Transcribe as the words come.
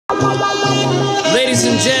Ladies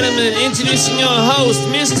and gentlemen, introducing your host,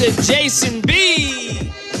 Mr. Jason B.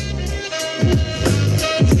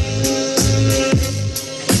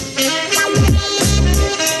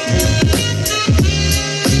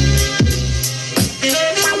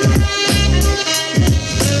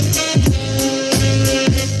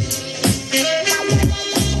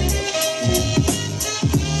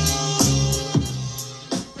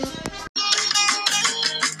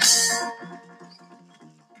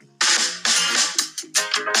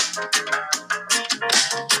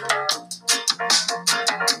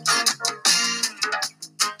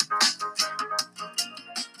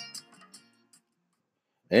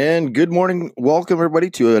 And good morning. Welcome, everybody,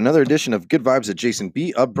 to another edition of Good Vibes at Jason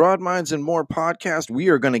B, a Broad Minds and More podcast. We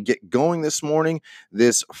are going to get going this morning,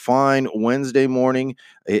 this fine Wednesday morning.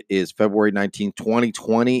 It is February 19th,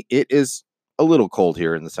 2020. It is a little cold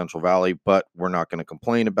here in the Central Valley, but we're not going to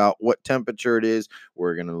complain about what temperature it is.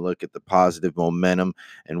 We're going to look at the positive momentum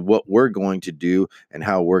and what we're going to do and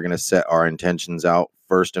how we're going to set our intentions out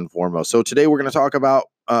first and foremost. So today we're going to talk about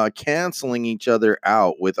canceling each other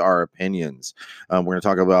out with our opinions. We're going to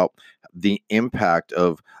talk about the impact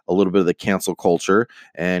of a little bit of the cancel culture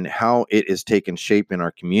and how it is taken shape in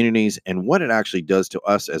our communities and what it actually does to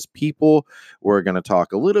us as people. We're going to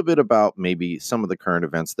talk a little bit about maybe some of the current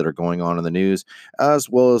events that are going on in the news, as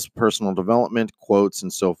well as personal development, quotes,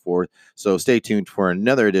 and so forth. So stay tuned for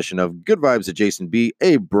another edition of Good Vibes at Jason B,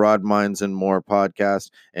 a Broad Minds and More podcast.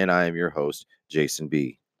 And I am your host, Jason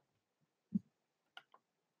B.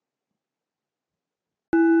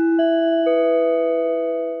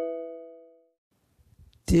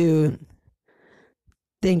 Dude,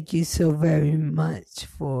 thank you so very much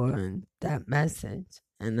for that message,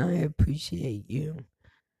 and I appreciate you.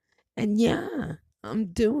 And yeah,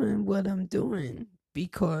 I'm doing what I'm doing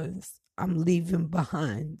because I'm leaving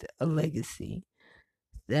behind a legacy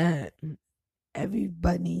that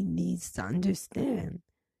everybody needs to understand.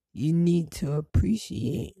 You need to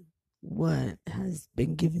appreciate what has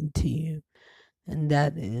been given to you, and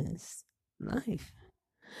that is life.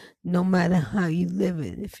 No matter how you live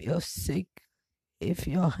it, if you're sick, if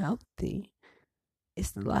you're healthy,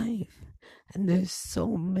 it's life. And there's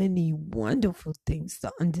so many wonderful things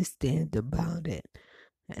to understand about it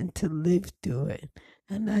and to live through it.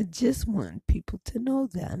 And I just want people to know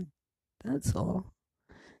that. That's all.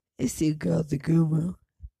 It's your girl, the Guru.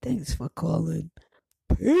 Thanks for calling.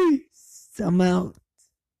 Peace. I'm out.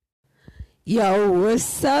 Yo,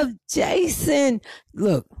 what's up, Jason?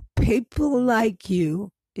 Look, people like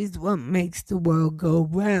you is what makes the world go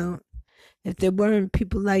round. If there weren't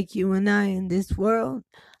people like you and I in this world,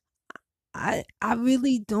 I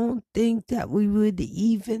really don't think that we would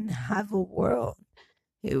even have a world.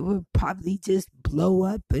 It would probably just blow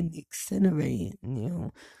up and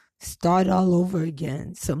incinerate, start all over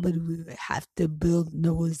again. Somebody would have to build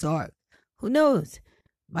Noah's Ark. Who knows?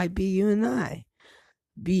 Might be you and I.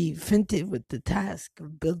 Be finted with the task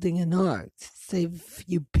of building an ark to save a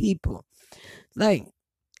few people. Like,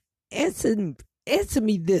 answer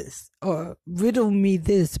me this, or riddle me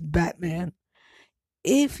this, Batman.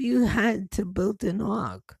 If you had to build an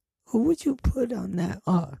ark, who would you put on that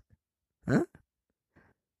ark? Huh?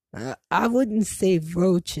 I wouldn't say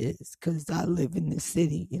roaches, because I live in the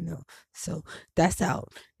city, So that's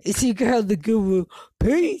out. It's your girl, the Guru.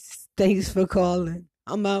 Peace. Thanks for calling.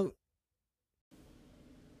 I'm out.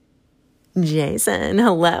 Jason,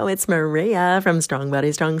 hello, it's Maria from Strong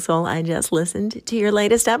Body, Strong Soul. I just listened to your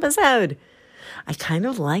latest episode. I kind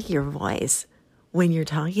of like your voice when you're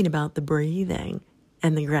talking about the breathing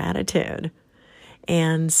and the gratitude.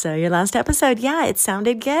 And so your last episode, yeah, it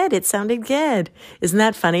sounded good. Isn't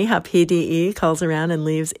that funny how PDE calls around and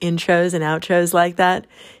leaves intros and outros like that?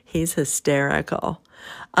 He's hysterical.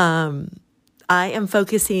 I am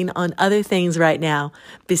focusing on other things right now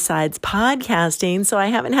besides podcasting, so I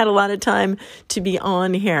haven't had a lot of time to be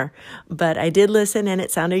on here. But I did listen, and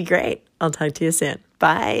it sounded great. I'll talk to you soon.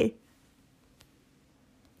 Bye.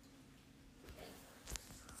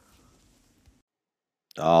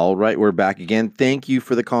 All right, we're back again. Thank you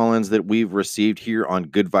for the call-ins that we've received here on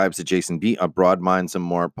Good Vibes at Jason B, a Broad Minds and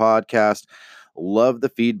More podcast. Love the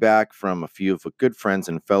feedback from a few of good friends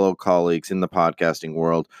and fellow colleagues in the podcasting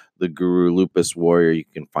world. The Guru Lupus Warrior, you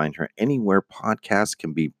can find her anywhere podcasts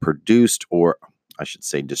can be produced, or I should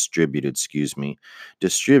say distributed,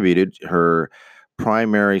 distributed. Her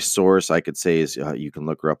primary source, I could say, is you can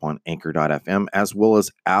look her up on anchor.fm as well as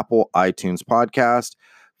Apple iTunes podcast.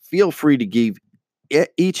 Feel free to give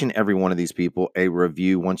each and every one of these people a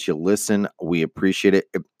review once you listen. We appreciate it.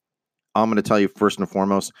 I'm going to tell you first and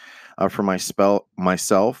foremost, for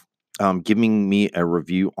myself, giving me a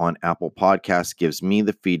review on Apple Podcasts gives me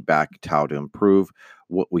the feedback to how to improve,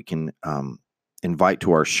 what we can invite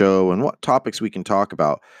to our show, and what topics we can talk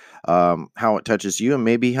about, how it touches you, and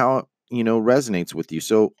maybe how it, resonates with you.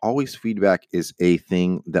 So always feedback is a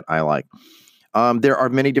thing that I like. There are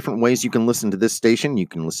many different ways you can listen to this station. You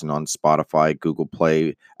can listen on Spotify, Google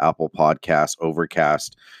Play, Apple Podcasts,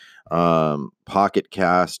 Overcast, Pocket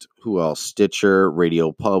Cast, who else? Stitcher,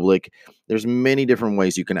 Radio Public. There's many different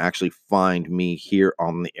ways you can actually find me here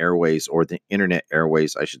on the airways, or the internet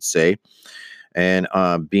airways, I should say. And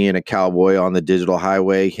being a cowboy on the digital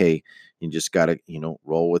highway, hey, you just got to,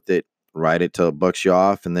 roll with it, ride it till it bucks you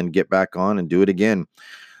off, and then get back on and do it again.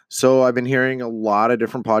 So I've been hearing a lot of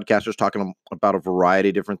different podcasters talking about a variety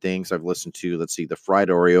of different things. I've listened to, let's see, the Fried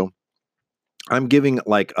Oreo. I'm giving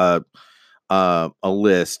like a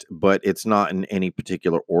list, but it's not in any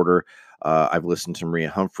particular order. I've listened to Maria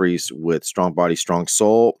Humphreys with Strong Body, Strong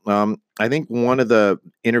Soul. I think one of the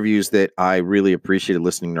interviews that I really appreciated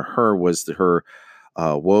listening to her was her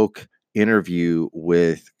woke interview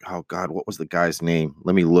with, oh God, what was the guy's name?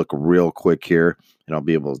 Let me look real quick here and I'll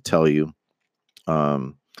be able to tell you.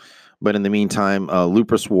 But in the meantime,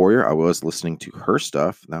 Lupus Warrior, I was listening to her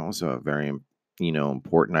stuff. That was a very,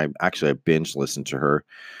 important. I binge listened to her.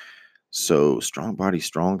 So Strong Body,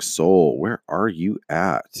 Strong Soul, where are you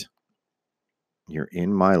at? You're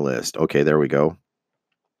in my list. Okay, there we go.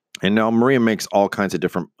 And now Maria makes all kinds of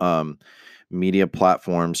different media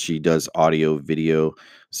platforms. She does audio, video.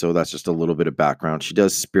 So that's just a little bit of background. She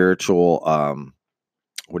does spiritual,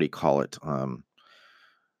 what do you call it?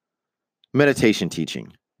 Meditation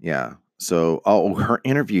teaching. Yeah. So, her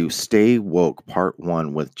interview, Stay Woke, Part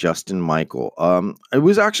 1 with Justin Michael. It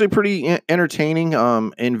was actually pretty entertaining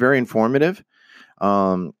and very informative.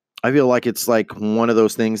 I feel like it's like one of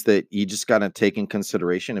those things that you just got to take in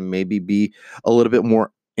consideration and maybe be a little bit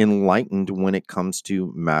more enlightened when it comes to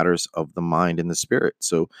matters of the mind and the spirit.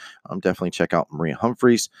 So definitely check out Maria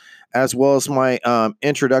Humphreys, as well as my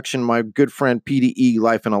introduction, my good friend PDE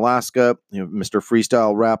Life in Alaska, Mr.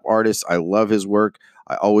 Freestyle Rap Artist. I love his work.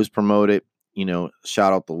 I always promote it,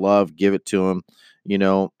 shout out the love, give it to him,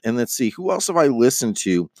 and let's see, who else have I listened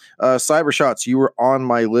to? Cyber Shots, you were on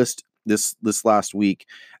my list this last week,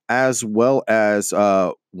 as well as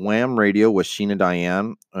Wham Radio with Sheena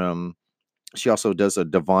Diane. She also does a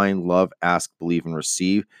Divine Love, Ask, Believe, and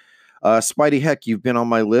Receive. Spidey Heck, you've been on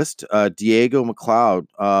my list. Diego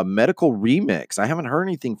McLeod, Medical Remix. I haven't heard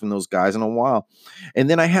anything from those guys in a while. And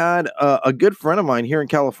then I had a good friend of mine here in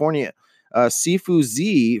California, Sifu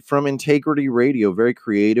Z from Integrity Radio. Very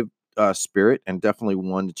creative spirit, and definitely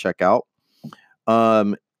one to check out.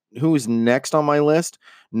 Who is next on my list?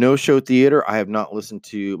 No Show Theater. I have not listened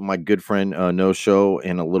to my good friend No Show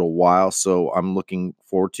in a little while, so I'm looking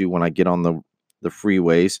forward to when I get on the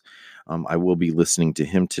freeways. I will be listening to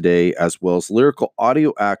him today, as well as Lyrical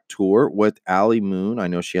Audio Act Tour with Allie Moon. I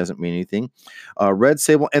know she hasn't made anything. Red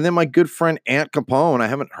Sable, and then my good friend Ant Capone. I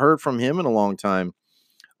haven't heard from him in a long time.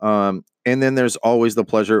 And then there's always the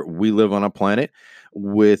pleasure, We Live on a Planet,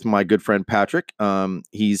 with my good friend Patrick.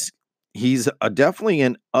 He's definitely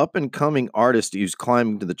an up-and-coming artist who's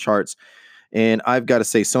climbing to the charts. And I've got to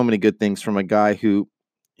say so many good things from a guy who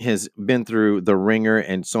has been through the ringer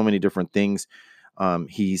and so many different things.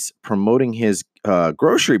 He's promoting his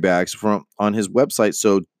grocery bags on his website.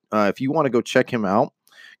 So if you want to go check him out,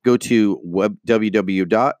 go to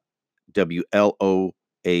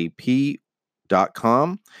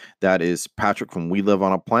www.wloap.com. That is Patrick from We Live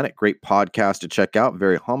on a Planet. Great podcast to check out.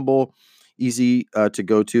 Very humble. Easy to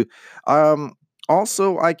go to.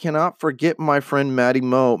 Also, I cannot forget my friend Maddie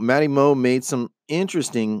Moe. Maddie Moe made some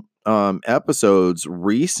interesting episodes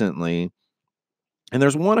recently, and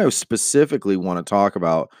there's one I specifically want to talk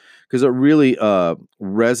about because it really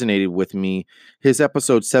resonated with me. His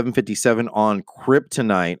episode 757 on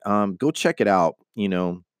kryptonite. Go check it out,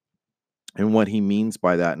 and what he means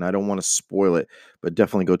by that. And I don't want to spoil it, but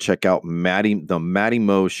definitely go check out the Maddie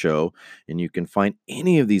Moe Show. And you can find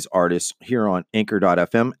any of these artists here on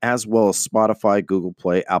Anchor.fm, as well as Spotify, Google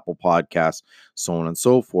Play, Apple Podcasts, so on and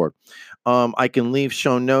so forth. I can leave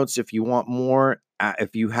show notes if you want more.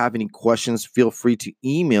 If you have any questions, feel free to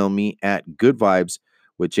email me at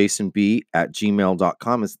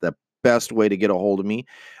goodvibeswithjasonb@gmail.com. It's the best way to get a hold of me.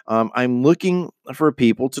 I'm looking for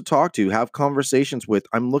people to talk to, have conversations with.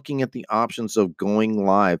 I'm looking at the options of going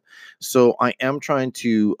live. So I am trying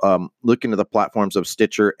to look into the platforms of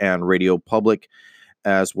Stitcher and Radio Public,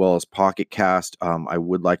 as well as Pocket Cast. I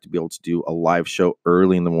would like to be able to do a live show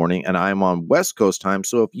early in the morning, and I'm on West Coast time.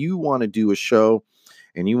 So if you want to do a show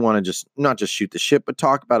and you want to just not just shoot the shit, but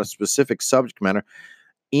talk about a specific subject matter,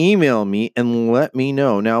 email me and let me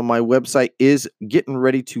know. Now, my website is getting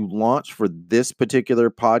ready to launch for this particular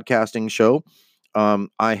podcasting show.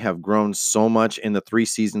 I have grown so much in the 3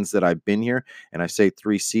 seasons that I've been here, and I say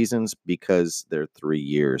 3 seasons because they're 3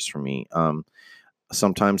 years for me.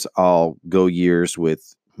 Sometimes I'll go years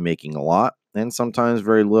with making a lot, and sometimes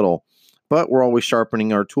very little, but we're always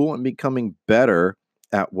sharpening our tool and becoming better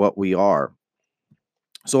at what we are.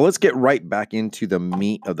 So let's get right back into the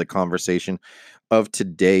meat of the conversation of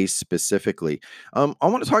today specifically. I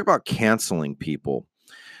want to talk about canceling people.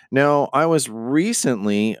 Now, I was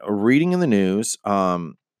recently reading in the news,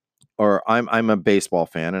 or I'm a baseball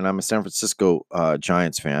fan, and I'm a San Francisco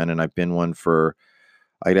Giants fan, and I've been one for,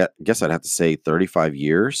 I guess I'd have to say 35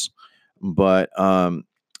 years. But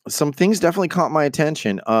some things definitely caught my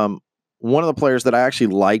attention. One of the players that I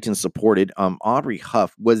actually liked and supported, Aubrey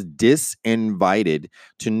Huff, was disinvited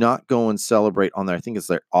to not go and celebrate on their, I think it's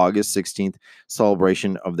their August 16th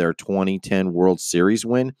celebration of their 2010 World Series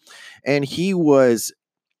win. And he was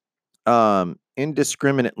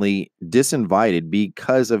indiscriminately disinvited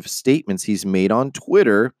because of statements he's made on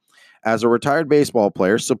Twitter as a retired baseball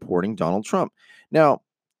player supporting Donald Trump. Now,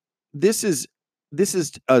 this is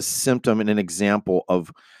a symptom and an example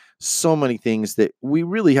of so many things that we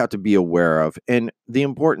really have to be aware of, and the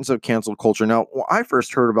importance of cancel culture. Now, when I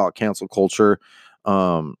first heard about cancel culture,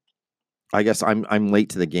 I guess I'm late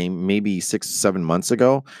to the game, maybe 6-7 months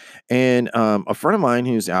ago, and a friend of mine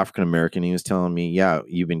who's African American, he was telling me, "Yeah,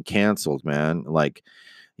 you've been canceled, man." Like,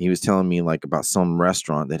 he was telling me like about some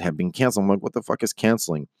restaurant that had been canceled. I'm like, "What the fuck is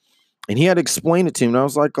canceling?" And he had to explain it to me, and I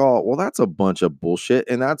was like, "Oh, well, that's a bunch of bullshit,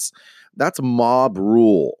 and that's mob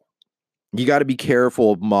rule." You got to be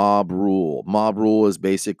careful of mob rule. Mob rule is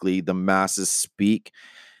basically the masses speak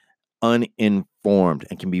uninformed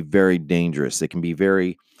and can be very dangerous. It can be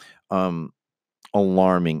very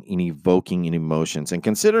alarming in evoking in emotions. And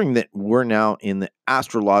considering that we're now in the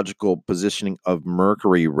astrological positioning of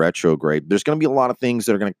Mercury retrograde, there's going to be a lot of things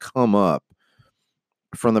that are going to come up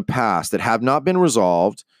from the past that have not been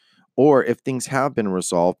resolved, or if things have been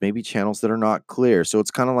resolved, maybe channels that are not clear. So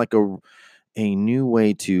it's kind of like a new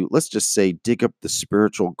way to, let's just say, dig up the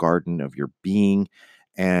spiritual garden of your being.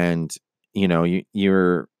 And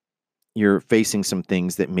you're facing some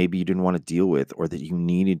things that maybe you didn't want to deal with, or that you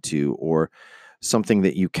needed to, or something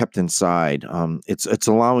that you kept inside. It's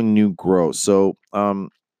allowing new growth. So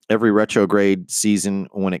every retrograde season,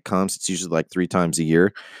 when it comes, it's usually like 3 times a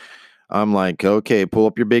year. I'm like, okay, pull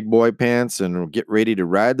up your big boy pants and get ready to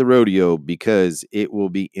ride the rodeo, because it will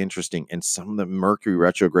be interesting. And some of the Mercury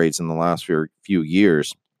retrogrades in the last few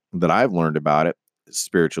years that I've learned about it,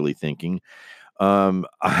 spiritually thinking,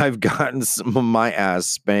 I've gotten some of my ass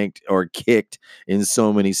spanked or kicked in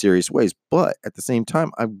so many serious ways. But at the same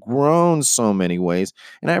time, I've grown so many ways,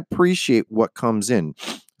 and I appreciate what comes in.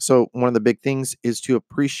 So one of the big things is to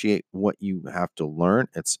appreciate what you have to learn.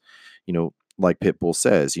 It's, like Pitbull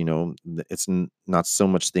says, it's not so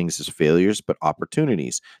much things as failures, but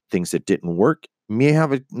opportunities. Things that didn't work may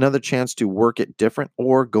have another chance to work it different,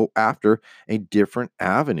 or go after a different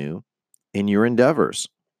avenue in your endeavors.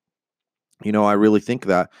 I really think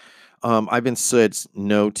that I've been said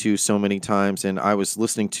no to so many times, and I was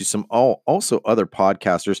listening to some also other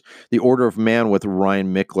podcasters, The Order of Man with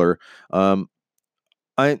Ryan Mickler.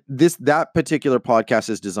 That particular podcast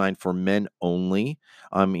is designed for men only.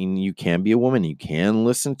 I mean, you can be a woman, you can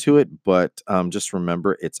listen to it, but just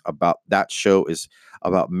remember, that show is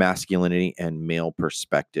about masculinity and male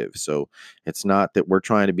perspective. So it's not that we're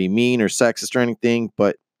trying to be mean or sexist or anything,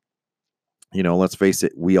 but let's face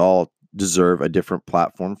it, we all deserve a different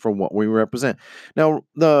platform for what we represent. Now,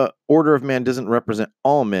 the Order of Man doesn't represent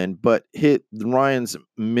all men, but Ryan's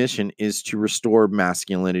mission is to restore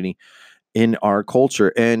masculinity in our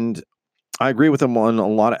culture. And I agree with him on a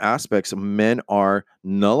lot of aspects. Men are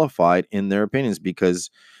nullified in their opinions because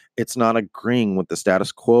it's not agreeing with the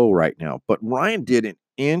status quo right now. But Ryan did an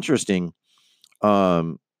interesting,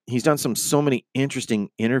 he's done so many interesting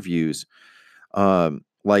interviews,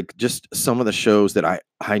 like just some of the shows that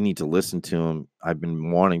I need to listen to him. I've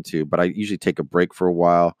been wanting to, but I usually take a break for a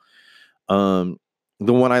while. The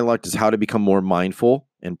one I liked is How to Become More Mindful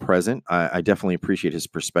and Present. I definitely appreciate his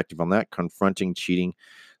perspective on that. Confronting Cheating,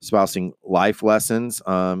 Espousing Life Lessons.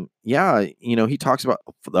 He talks about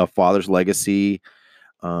the father's legacy,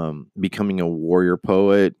 becoming a warrior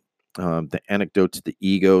poet, the anecdote to the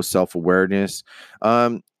ego, self-awareness.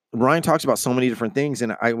 Ryan talks about so many different things,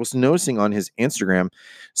 and I was noticing on his Instagram,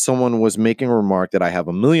 someone was making a remark that I have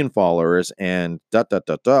 1 million followers and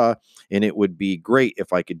and it would be great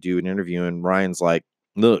if I could do an interview. And Ryan's like,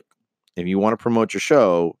 look, if you want to promote your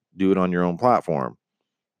show, do it on your own platform.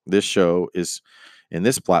 This show is And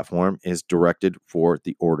this platform is directed for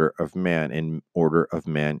the order of man and order of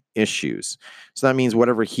man issues. So that means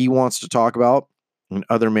whatever he wants to talk about and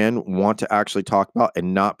other men want to actually talk about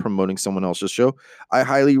and not promoting someone else's show, I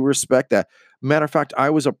highly respect that. Matter of fact, I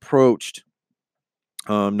was approached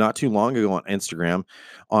not too long ago on Instagram,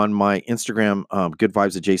 on my Instagram, Good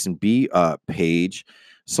Vibes of Jason B page.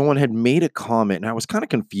 Someone had made a comment, and I was kind of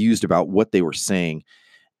confused about what they were saying,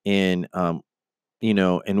 and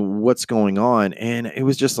and what's going on. And it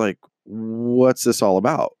was just like, what's this all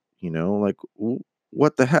about? Like,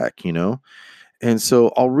 what the heck, And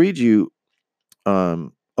so I'll read you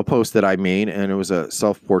a post that I made, and it was a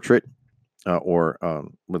self-portrait, or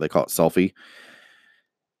what they call it, selfie.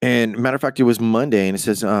 And matter of fact, it was Monday, and it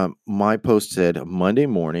says, my post said, Monday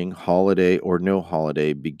morning, holiday or no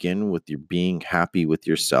holiday, begin with your being happy with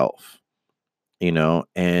yourself,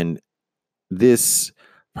 and this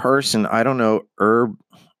person, I don't know,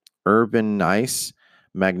 urban, nice,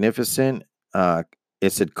 magnificent, it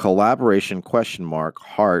said collaboration, ?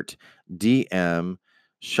 Heart, DM,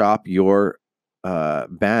 shop your,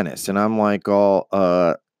 Bannis. And I'm like,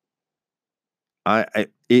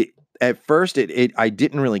 at first, I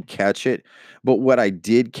didn't really catch it, but what I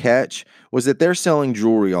did catch was that they're selling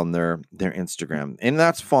jewelry on their Instagram, and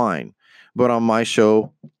that's fine. But on my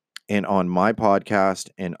show and on my podcast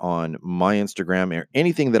and on my Instagram or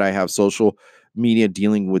anything that I have social media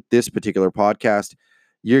dealing with this particular podcast,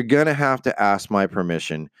 you're gonna have to ask my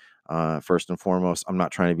permission. First and foremost, I'm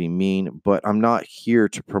not trying to be mean, but I'm not here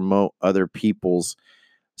to promote other people's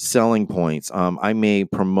selling points. I may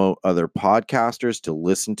promote other podcasters to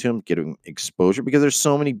listen to them, getting exposure, because there's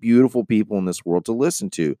so many beautiful people in this world to listen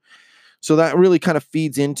to. So that really kind of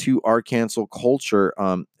feeds into our cancel culture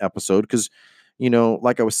episode, because,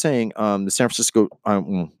 like I was saying, the San Francisco, I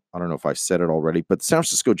don't know if I said it already, but the San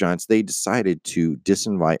Francisco Giants, they decided to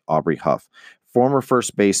disinvite Aubrey Huff, former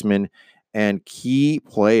first baseman and key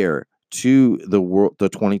player to the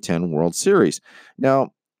 2010 World Series.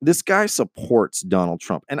 Now, this guy supports Donald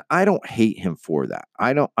Trump, and I don't hate him for that.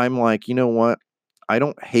 I'm like, you know what? I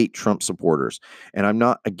don't hate Trump supporters, and I'm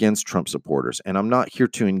not against Trump supporters, and I'm not here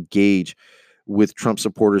to engage with Trump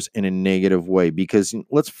supporters in a negative way, because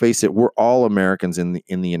let's face it, we're all Americans in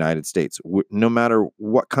the United States. No matter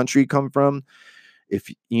what country you come from, if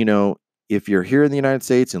you're here in the United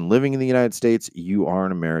States and living in the United States, you are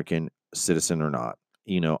an American citizen or not.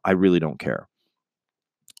 I really don't care.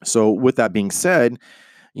 So with that being said,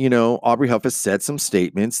 Aubrey Huff has said some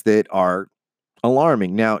statements that are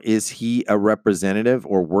alarming. Now, is he a representative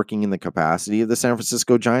or working in the capacity of the San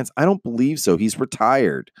Francisco Giants? I don't believe so. He's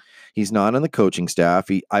retired. He's not on the coaching staff.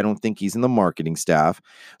 I don't think he's in the marketing staff.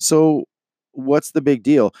 So what's the big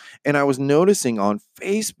deal? And I was noticing on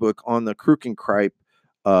Facebook, on the Crook and Cripe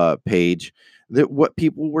page, that what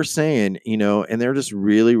people were saying, and they're just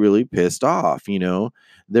really, really pissed off.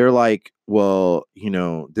 They're like, well,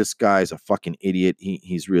 this guy's a fucking idiot.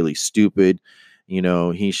 He's really stupid.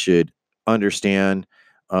 He should understand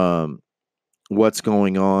what's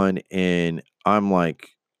going on. And I'm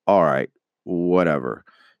like, all right, whatever.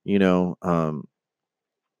 You don't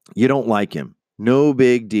like him. No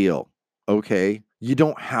big deal. Okay. You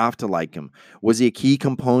don't have to like him. Was he a key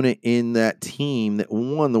component in that team that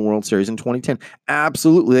won the World Series in 2010?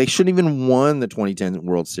 Absolutely. They shouldn't even won the 2010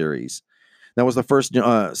 World Series. That was the first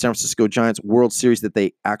San Francisco Giants World Series that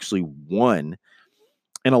they actually won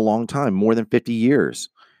in a long time, more than 50 years.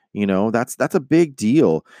 That's a big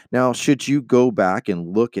deal. Now, should you go back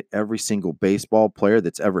and look at every single baseball player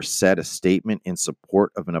that's ever said a statement in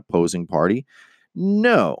support of an opposing party?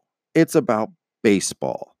 No, it's about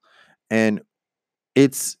baseball. And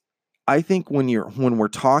I think when we're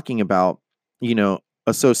talking about,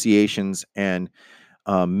 associations and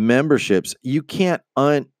memberships, you can't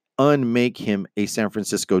unmake him a San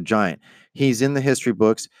Francisco Giant. He's in the history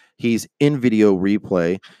books. He's in video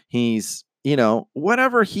replay. He's,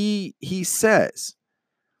 whatever he says.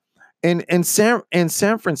 And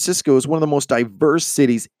San Francisco is one of the most diverse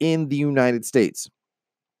cities in the United States.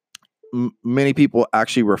 Many people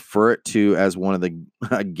actually refer it to as one of the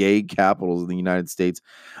gay capitals of the United States.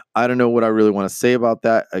 I don't know what I really want to say about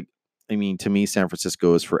that. I mean, to me, San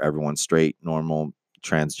Francisco is for everyone, straight, normal,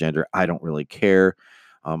 transgender. I don't really care.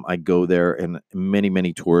 I go there, and many,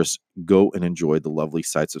 many tourists go and enjoy the lovely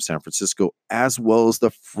sights of San Francisco, as well as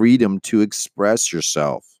the freedom to express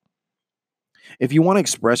yourself. If you want to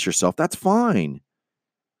express yourself, that's fine.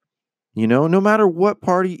 No matter what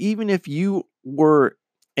party, even if you were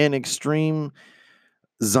an extreme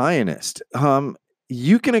Zionist,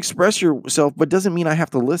 you can express yourself, but doesn't mean I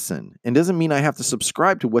have to listen, and doesn't mean I have to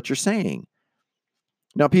subscribe to what you're saying.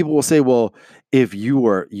 Now, people will say, well, if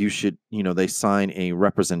you should, they sign a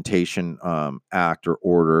representation act or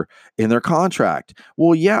order in their contract.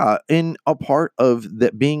 Well, yeah, in a part of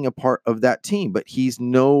that, being a part of that team, but he's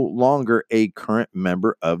no longer a current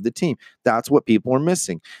member of the team. That's what people are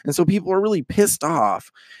missing. And so people are really pissed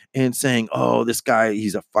off and saying, oh, this guy,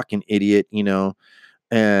 he's a fucking idiot,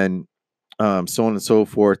 and so on and so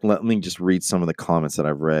forth. Let me just read some of the comments that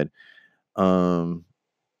I've read.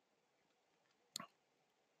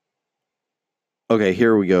 Okay,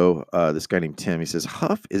 here we go. This guy named Tim, he says,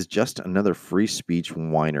 Huff is just another free speech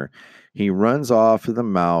whiner. He runs off of the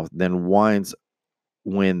mouth, then whines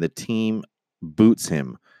when the team boots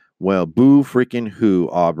him. Well, boo freaking who,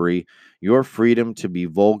 Aubrey. Your freedom to be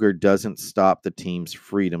vulgar doesn't stop the team's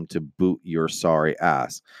freedom to boot your sorry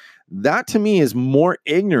ass. That to me is more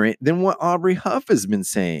ignorant than what Aubrey Huff has been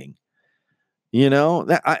saying.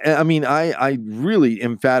 That I really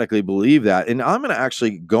emphatically believe that. And I'm going to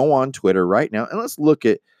actually go on Twitter right now and let's look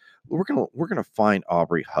at, we're going to find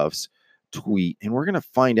Aubrey Huff's tweet and we're going to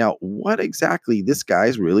find out what exactly this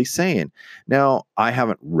guy's really saying. Now, I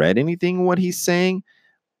haven't read anything what he's saying.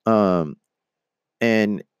 And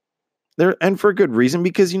for good reason,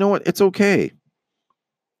 because you know what? It's okay.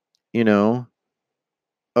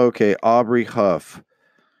 Okay, Aubrey Huff.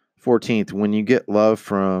 14th, when you get love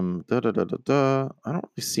from I don't really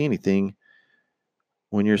see anything.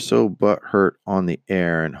 When you're so butthurt on the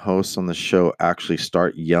air and hosts on the show actually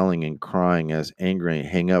start yelling and crying as angry and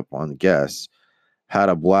hang up on guests. Had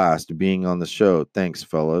a blast being on the show. Thanks,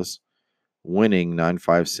 fellas. Winning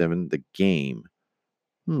 957 the game.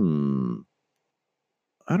 I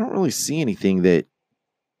don't really see anything that,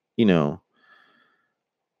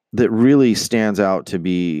 that really stands out to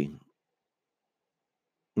be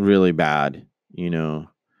really bad, I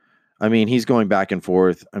mean, he's going back and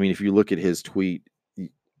forth. I mean, if you look at his tweet,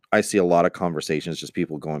 I see a lot of conversations, just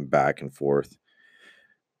people going back and forth.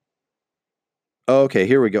 Okay,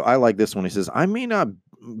 here we go. I like this one. He says, I may not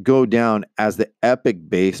go down as the epic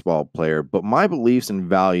baseball player, but my beliefs and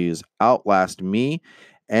values outlast me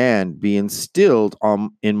and be instilled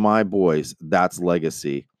in my boys. That's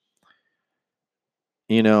legacy.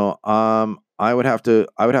 I would have to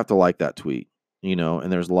like that tweet,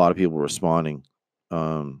 and there's a lot of people responding.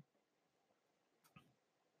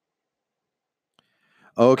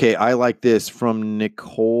 Okay, I like this from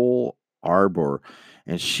Nicole Arbor.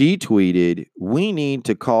 And she tweeted, we need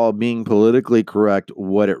to call being politically correct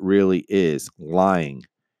what it really is, lying.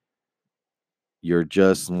 You're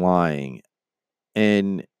just lying.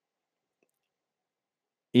 And,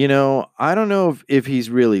 I don't know if he's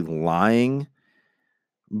really lying,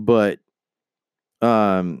 but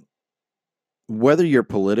whether you're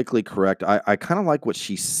politically correct, I kind of like what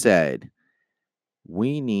she said.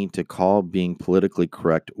 We need to call being politically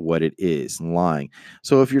correct what it is, lying.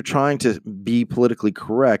 So if you're trying to be politically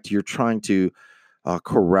correct, you're trying to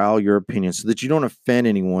corral your opinion so that you don't offend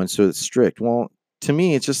anyone, so it's strict. Well, to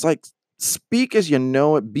me, it's just like speak as you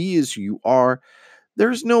know it, be as you are.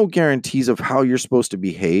 There's no guarantees of how you're supposed to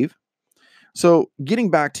behave. So getting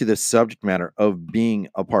back to the subject matter of being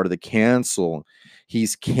a part of the cancel,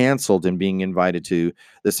 he's canceled and being invited to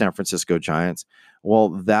the San Francisco Giants. Well,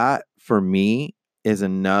 that for me is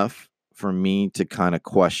enough for me to kind of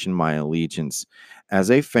question my allegiance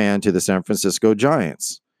as a fan to the San Francisco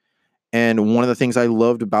Giants. And one of the things I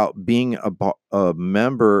loved about being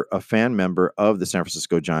a fan member of the San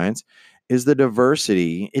Francisco Giants is the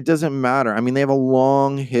diversity. It doesn't matter. I mean, they have a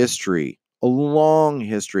long history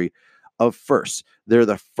of firsts. They're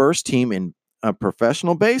the first team in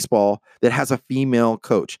professional baseball that has a female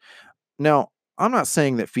coach. Now, I'm not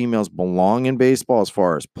saying that females belong in baseball as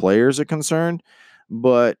far as players are concerned,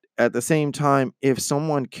 but at the same time, if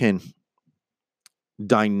someone can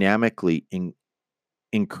dynamically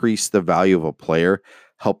increase the value of a player,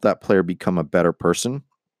 help that player become a better person,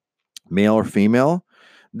 male or female,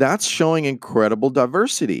 that's showing incredible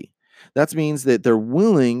diversity. That means that they're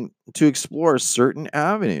willing to explore certain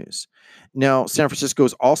avenues. Now, San Francisco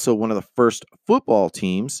is also one of the first football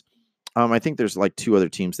teams. I think there's like two other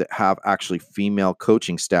teams that have actually female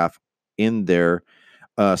coaching staff in their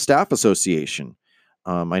staff association.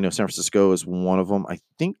 I know San Francisco is one of them. I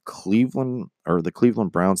think Cleveland or the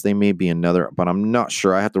Cleveland Browns, they may be another, but I'm not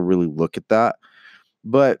sure. I have to really look at that.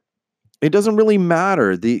 But it doesn't really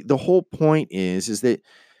matter. The whole point is that,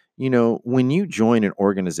 when you join an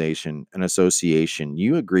organization, an association,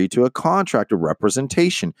 you agree to a contract of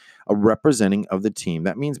representation, a representing of the team.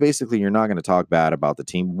 That means basically you're not going to talk bad about the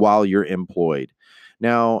team while you're employed.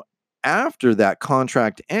 Now, after that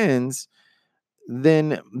contract ends,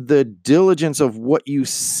 then the diligence of what you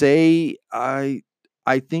say, I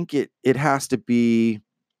I think it has to be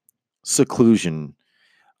seclusion.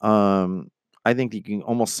 I think you can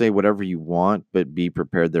almost say whatever you want, but be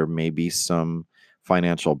prepared there may be some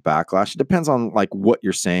financial backlash. It depends on like what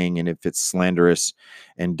you're saying and if it's slanderous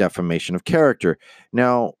and defamation of character.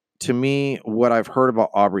 Now, to me, what I've heard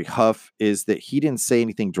about Aubrey Huff is that he didn't say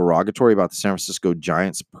anything derogatory about the San Francisco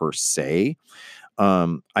Giants per se.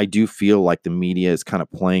 I do feel like the media is kind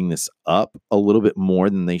of playing this up a little bit more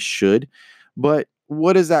than they should. But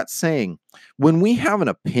what is that saying? When we have an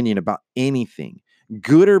opinion about anything,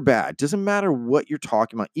 good or bad, doesn't matter what you're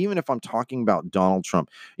talking about, even if I'm talking about Donald Trump,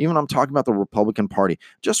 even if I'm talking about the Republican Party,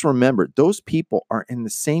 just remember those people are in the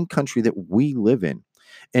same country that we live in.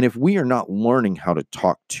 And if we are not learning how to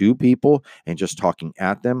talk to people and just talking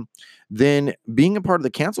at them, then being a part of the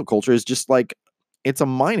cancel culture is just like, it's a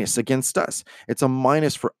minus against us. It's a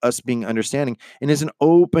minus for us being understanding and is an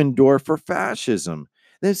open door for fascism.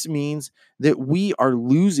 This means that we are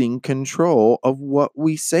losing control of what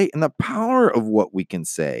we say and the power of what we can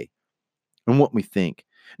say and what we think.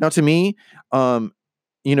 Now, to me,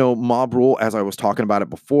 mob rule, as I was talking about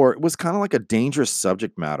it before, it was kind of like a dangerous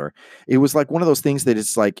subject matter. It was like one of those things that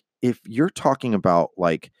it's like, if you're talking about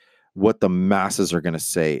like what the masses are going to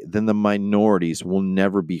say, then the minorities will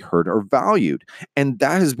never be heard or valued. And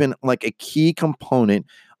that has been like a key component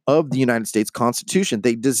of the United States Constitution.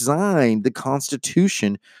 They designed the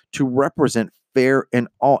Constitution to represent fair and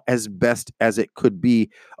all as best as it could be,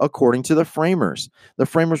 according to the framers. The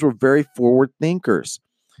framers were very forward thinkers.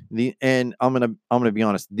 And I'm gonna be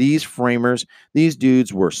honest, these framers, these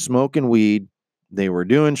dudes were smoking weed, they were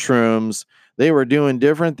doing shrooms, they were doing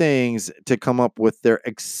different things to come up with their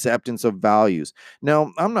acceptance of values.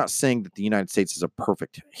 Now, I'm not saying that the United States is a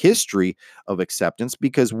perfect history of acceptance,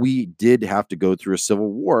 because we did have to go through a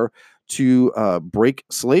civil war to break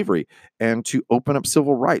slavery and to open up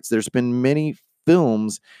civil rights. There's been many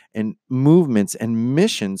films and movements and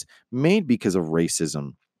missions made because of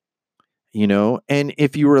racism. And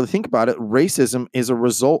if you really think about it, racism is a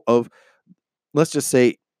result of, let's just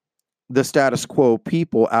say, the status quo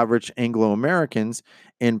people, average Anglo-Americans,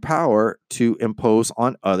 in power to impose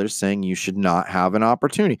on others, saying you should not have an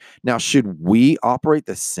opportunity. Now, should we operate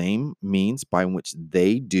the same means by which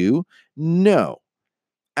they do? No,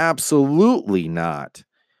 absolutely not.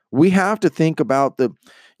 We have to think about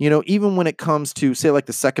even when it comes to, say, like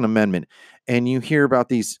the Second Amendment, and you hear about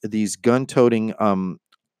these gun-toting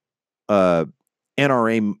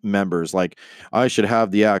NRA members, like, I should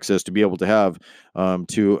have the access to be able to have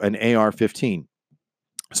to an AR-15.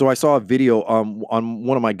 So I saw a video on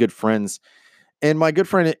one of my good friends, and my good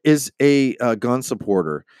friend is a gun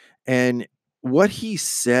supporter. And what he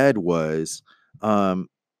said was,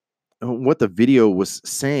 what the video was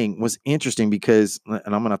saying was interesting, because, and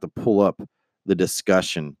I'm going to have to pull up the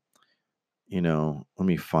discussion, let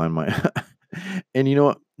me find my, and you know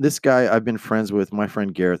what? This guy I've been friends with, my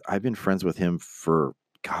friend Gareth, I've been friends with him for,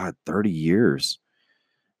 God, 30 years.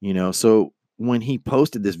 So when he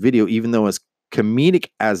posted this video, even though as comedic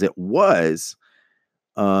as it was,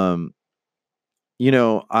 I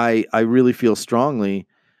really feel strongly.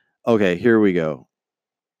 Okay, here we go.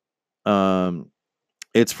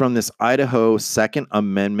 It's from this Idaho Second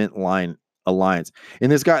Amendment Alliance.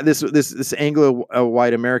 And this guy, this Anglo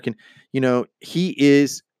white American, he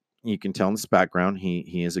is, you can tell in this background,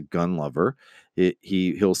 he is a gun lover.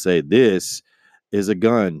 He'll say, this is a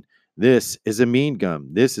gun. This is a mean gun.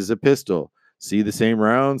 This is a pistol. See the same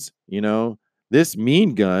rounds? This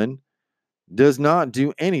mean gun does not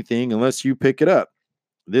do anything unless you pick it up.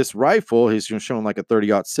 This rifle, he's showing like a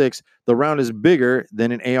 30-06. The round is bigger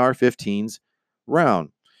than an AR-15's round.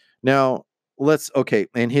 Now,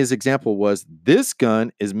 and his example was, this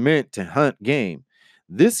gun is meant to hunt game.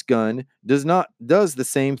 This gun does the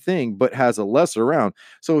same thing, but has a lesser round.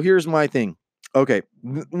 So here's my thing. Okay,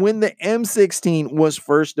 when the M16 was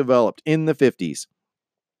first developed in the 50s,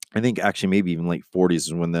 I think actually maybe even late 40s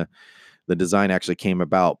is when the design actually came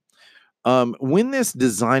about. When this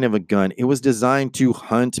design of a gun, it was designed to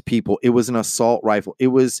hunt people. It was an assault rifle. It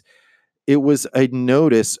was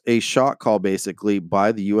a shot call, basically,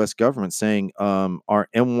 by the U.S. government saying our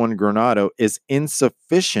M1 Granado is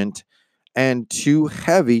insufficient and too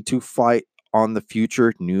heavy to fight on the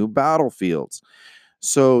future new battlefields.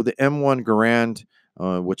 So the M1 Garand,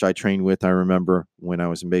 which I trained with, I remember when I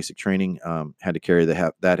was in basic training, had to carry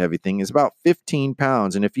that heavy thing, is about 15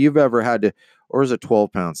 pounds. And if you've ever had to, or is it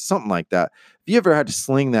 12 pounds, something like that, if you ever had to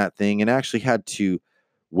sling that thing and actually had to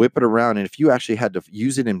whip it around, and if you actually had to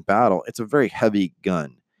use it in battle, it's a very heavy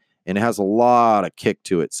gun, and it has a lot of kick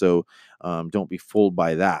to it. So don't be fooled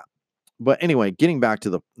by that. But anyway, getting back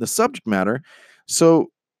to the subject matter.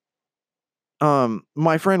 So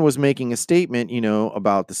my friend was making a statement,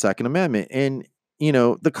 about the Second Amendment. And,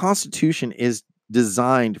 the Constitution is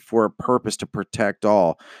designed for a purpose to protect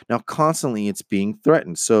all. Now, constantly it's being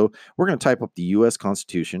threatened. So we're going to type up the U.S.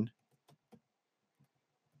 Constitution.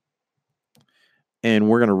 And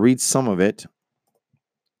we're going to read some of it,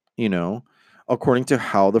 according to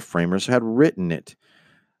how the framers had written it.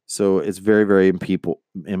 So it's very, very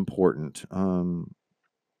important.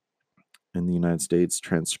 In the United States,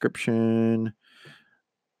 transcription.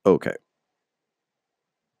 Okay.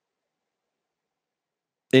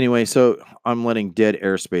 Anyway, so I'm letting dead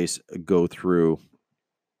airspace go through.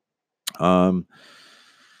 Here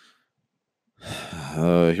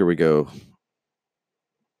we go.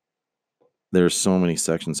 There's so many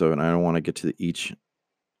sections of it, and I don't want to get to each.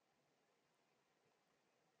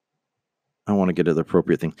 I want to get to the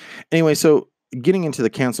appropriate thing. Anyway, so getting into the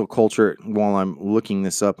cancel culture while I'm looking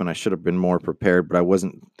this up, and I should have been more prepared, but I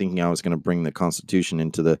wasn't thinking I was going to bring the Constitution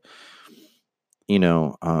into the,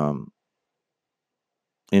 into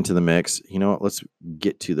the mix. You know what? Let's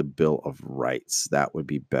get to the Bill of Rights. That would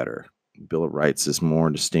be better. Bill of Rights is more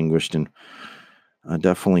distinguished and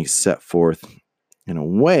definitely set forth in a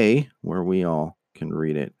way where we all can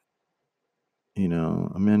read it.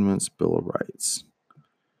 Amendments, Bill of Rights.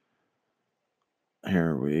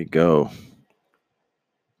 Here we go.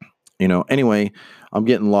 Anyway, I'm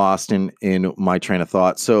getting lost in my train of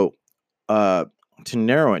thought. So, to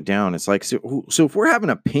narrow it down, it's like, so if we're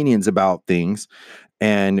having opinions about things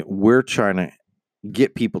and we're trying to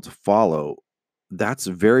get people to follow, that's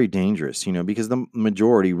very dangerous, because the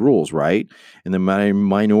majority rules, right? And the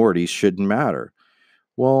minority shouldn't matter.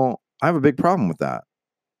 Well, I have a big problem with that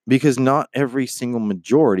because not every single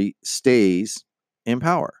majority stays in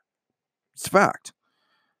power. It's a fact.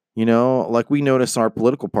 Like we notice our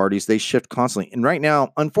political parties, they shift constantly. And right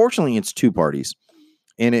now, unfortunately, it's two parties.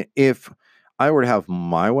 And if I were to have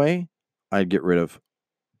my way, I'd get rid of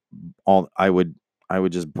all. I would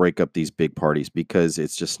just break up these big parties because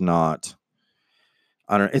it's just not,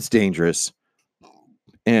 it's dangerous.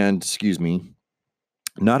 And excuse me,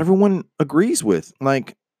 not everyone agrees with.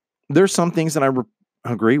 Like, there's some things that I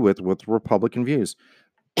agree with Republican views.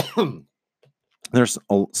 There's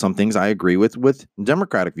some things I agree with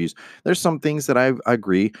Democratic views. There's some things that I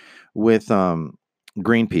agree with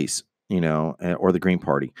Greenpeace, or the Green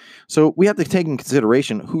Party. So we have to take in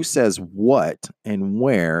consideration who says what and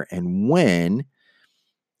where and when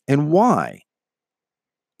and why,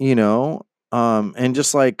 and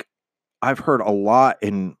just like I've heard a lot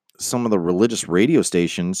in some of the religious radio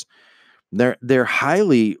stations, they're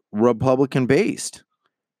highly Republican based.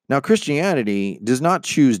 Now, Christianity does not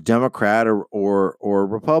choose Democrat or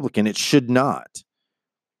Republican. It should not.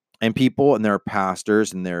 And people, and there are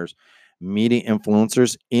pastors and there's media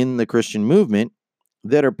influencers in the Christian movement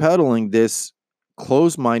that are peddling this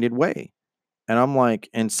closed-minded way. And I'm like,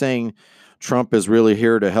 and saying Trump is really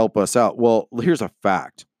here to help us out. Well, here's a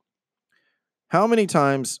fact. How many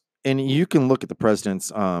times, and you can look at the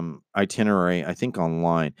president's itinerary, I think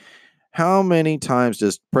online, how many times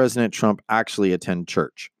does President Trump actually attend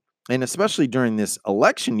church? And especially during this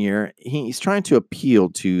election year, he's trying to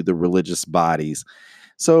appeal to the religious bodies.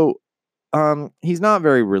 So he's not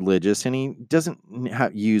very religious, and he doesn't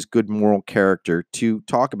use good moral character to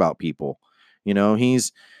talk about people.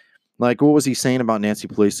 He's like, what was he saying about Nancy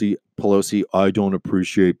Pelosi? I don't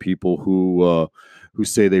appreciate people who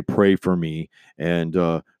say they pray for me and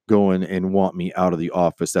go in and want me out of the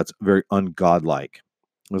office. That's very ungodlike.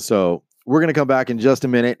 So we're going to come back in just a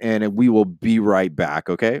minute, and we will be right back,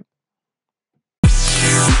 okay?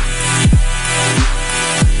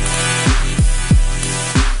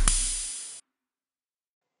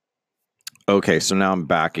 Okay, so now I'm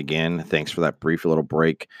back again. Thanks for that brief little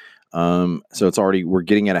break. So we're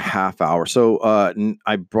getting at a half hour. So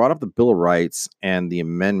I brought up the Bill of Rights and the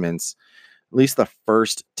amendments, at least the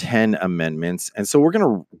first 10 amendments. And so we're going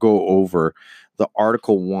to go over the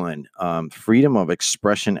Article 1, freedom of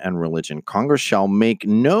expression and religion. Congress shall make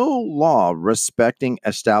no law respecting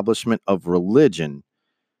establishment of religion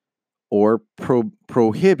or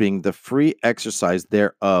prohibiting the free exercise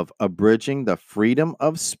thereof, abridging the freedom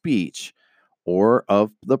of speech or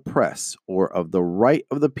of the press, or of the right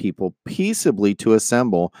of the people peaceably to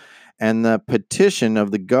assemble, and the petition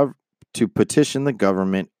of to petition the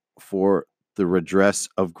government for the redress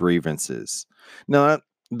of grievances. Now,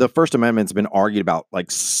 the First Amendment's been argued about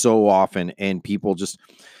like so often, and people just,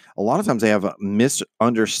 a lot of times they have a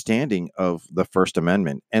misunderstanding of the First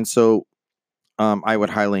Amendment. And so I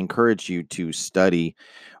would highly encourage you to study,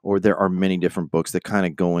 or there are many different books that kind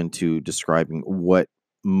of go into describing what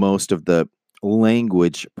most of the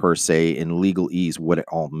language per se and legalese, what it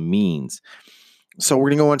all means. So we're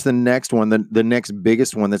going to go on to the next one, the next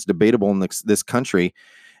biggest one that's debatable in this country,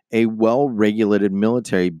 a well-regulated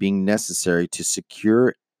military being necessary to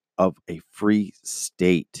secure of a free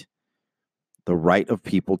state. The right of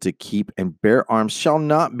people to keep and bear arms shall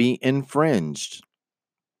not be infringed.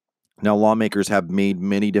 Now, lawmakers have made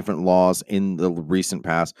many different laws in the recent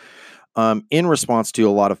past in response to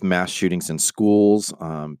a lot of mass shootings in schools,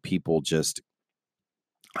 people just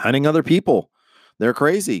hunting other people. They're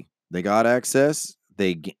crazy. They got access.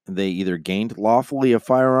 They either gained lawfully a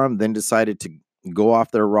firearm, then decided to go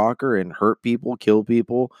off their rocker and hurt people, kill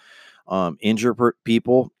people, injure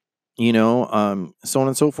people, so on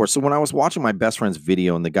and so forth. So when I was watching my best friend's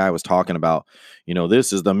video and the guy was talking about,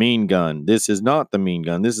 this is the mean gun, this is not the mean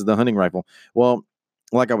gun, this is the hunting rifle. Well,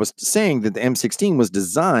 like I was saying, that the M16 was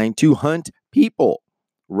designed to hunt people,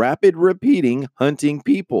 rapid repeating hunting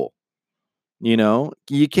people.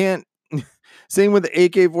 You can't. Same with the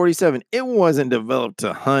AK-47. It wasn't developed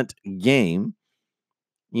to hunt game,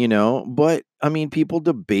 but I mean, people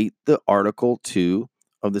debate the Article 2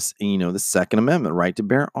 of this, the Second Amendment, right to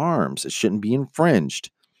bear arms. It shouldn't be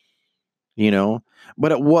infringed,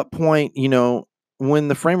 but at what point, when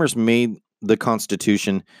the framers made the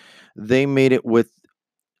Constitution, they made it with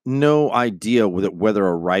no idea whether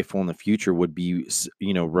a rifle in the future would be,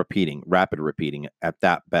 rapid repeating at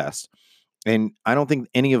that best. And I don't think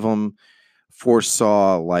any of them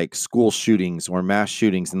foresaw like school shootings or mass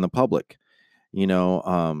shootings in the public. That's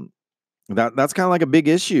kind of like a big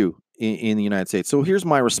issue in the United States. So here's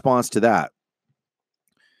my response to that.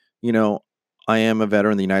 I am a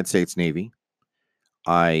veteran of the United States Navy.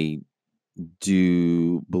 I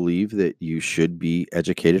do believe that you should be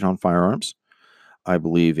educated on firearms. I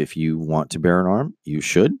believe if you want to bear an arm, you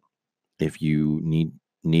should. If you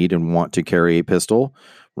need and want to carry a pistol,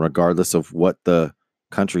 regardless of what the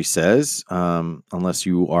country says, unless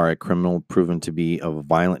you are a criminal proven to be of a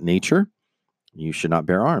violent nature, you should not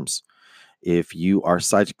bear arms. If you are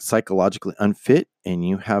psychologically unfit and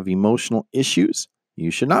you have emotional issues,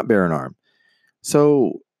 you should not bear an arm.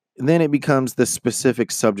 So then it becomes the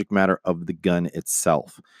specific subject matter of the gun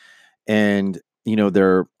itself. And,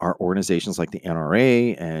 there are organizations like the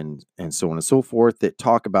NRA and so on and so forth that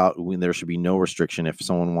talk about when there should be no restriction. If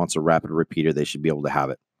someone wants a rapid repeater, they should be able to have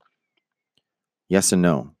it. Yes and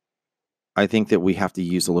no. I think that we have to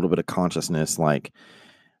use a little bit of consciousness. Like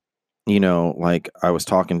I was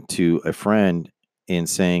talking to a friend and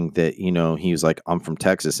saying that, he was like, I'm from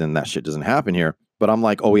Texas and that shit doesn't happen here. But I'm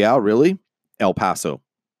like, oh yeah, really? El Paso.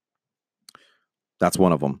 That's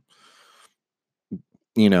one of them.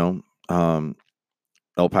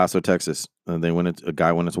 El Paso, Texas. A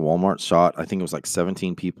guy went into Walmart, shot, I think it was like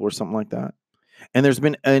 17 people or something like that. And there's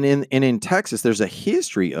been, and in Texas, there's a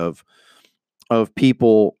history of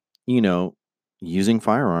people, using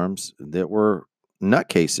firearms that were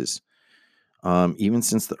nutcases, even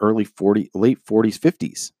since the late 40s,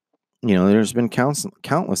 50s. There's been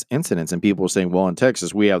countless incidents, and people are saying, well, in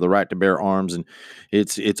Texas, we have the right to bear arms and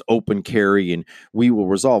it's open carry and we will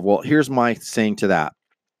resolve. Well, here's my saying to that.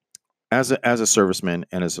 As a serviceman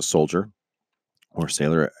and as a soldier or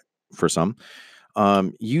sailor for some,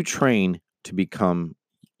 you train to become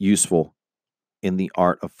useful in the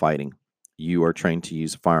art of fighting. You are trained to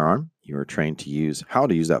use a firearm. You are trained to use how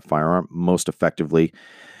to use that firearm most effectively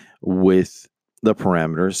with the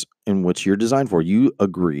parameters in which you're designed for. You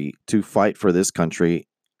agree to fight for this country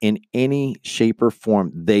in any shape or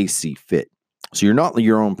form they see fit. So you're not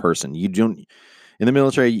your own person. You don't. In the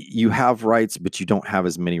military, you have rights, but you don't have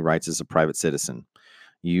as many rights as a private citizen.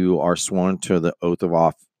 You are sworn to the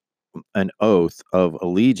an oath of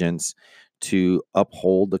allegiance to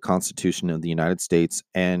uphold the Constitution of the United States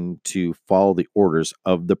and to follow the orders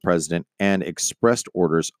of the president and expressed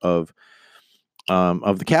orders of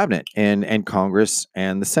the cabinet and Congress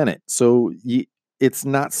and the Senate. So it's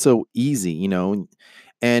not so easy,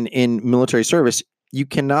 And in military service, you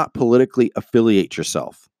cannot politically affiliate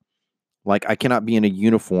yourself. Like, I cannot be in a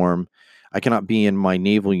uniform. I cannot be in my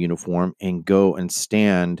naval uniform and go and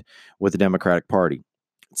stand with the Democratic Party.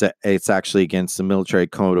 It's actually against the military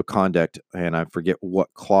code of conduct, and I forget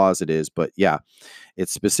what clause it is, but yeah,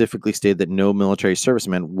 it's specifically stated that no military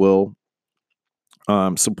serviceman will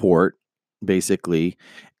support basically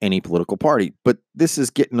any political party. But this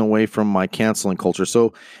is getting away from my canceling culture.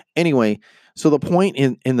 So anyway, so the point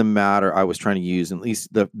in the matter I was trying to use, at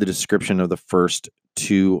least the description of the first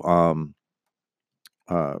two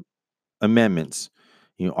amendments,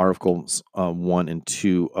 Articles 1 and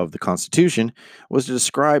 2 of the Constitution, was to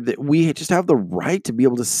describe that we just have the right to be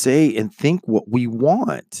able to say and think what we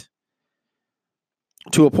want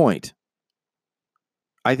to a point.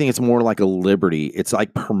 I think it's more like a liberty. It's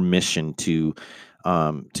like permission to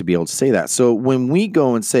be able to say that. So when we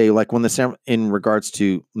go and say, like, in regards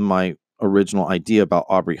to my original idea about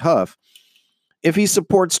Aubrey Huff, if he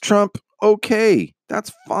supports Trump, okay,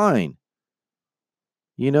 that's fine.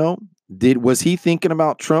 Was he thinking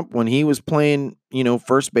about Trump when he was playing,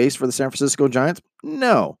 first base for the San Francisco Giants?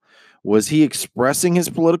 No. Was he expressing his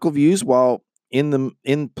political views while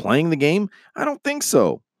in playing the game? I don't think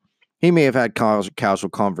so. He may have had casual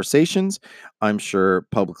conversations. I'm sure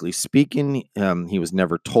publicly speaking, he was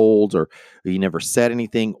never told or he never said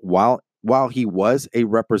anything while he was a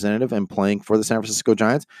representative and playing for the San Francisco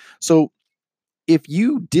Giants. So if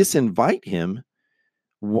you disinvite him,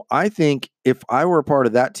 I think if I were a part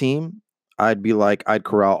of that team, I'd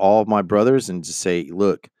corral all of my brothers and just say,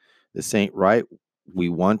 look, this ain't right. We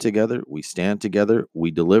won together. We stand together. We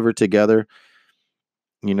deliver together.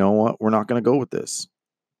 You know what? We're not going to go with this.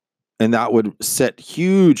 And that would set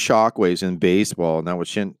huge shockwaves in baseball. And that would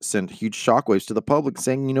send huge shockwaves to the public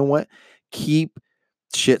saying, you know what? Keep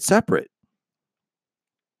shit separate.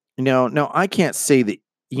 Now I can't say that,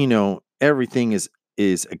 everything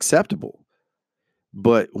is acceptable.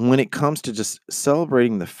 But when it comes to just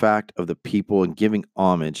celebrating the fact of the people and giving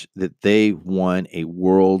homage that they won a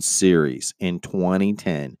World Series in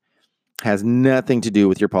 2010 has nothing to do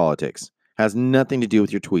with your politics. Has nothing to do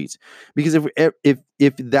with your tweets. Because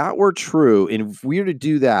if that were true, and if we were to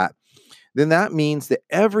do that, then that means that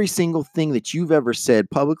every single thing that you've ever said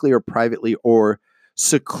publicly or privately or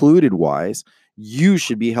secluded wise, you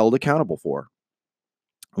should be held accountable for.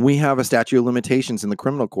 We have a statute of limitations in the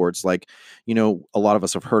criminal courts. Like, a lot of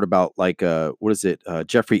us have heard about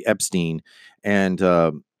Jeffrey Epstein and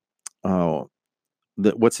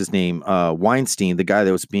what's his name? Weinstein, the guy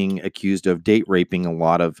that was being accused of date raping a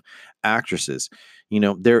lot of actresses.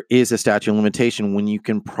 There is a statute of limitation when you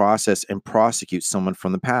can process and prosecute someone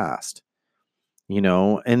from the past.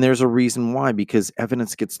 And there's a reason why, because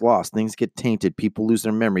evidence gets lost, things get tainted, people lose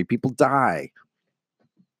their memory, people die.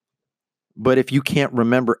 But if you can't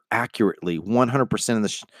remember accurately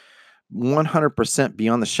 100% 100%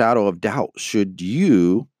 beyond the shadow of doubt, should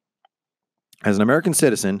you, as an American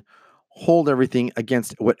citizen, hold everything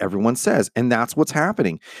against what everyone says? And that's what's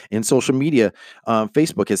happening in social media.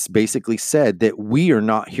 Facebook has basically said that we are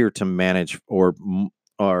not here to manage or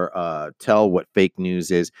tell what fake news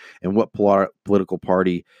is and what political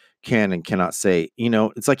party can and cannot say.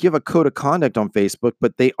 It's like you have a code of conduct on Facebook,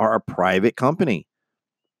 but they are a private company.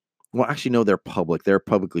 Well, actually, no, they're public. They're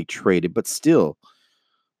publicly traded, but still,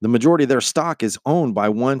 the majority of their stock is owned by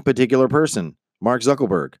one particular person, Mark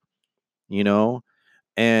Zuckerberg,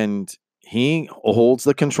 and he holds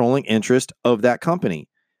the controlling interest of that company.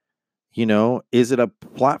 Is it a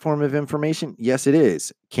platform of information? Yes, it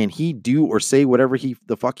is. Can he do or say whatever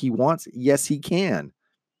the fuck he wants? Yes, he can.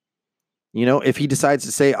 If he decides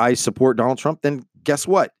to say, I support Donald Trump, then guess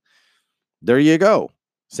what? There you go.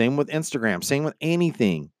 Same with Instagram, same with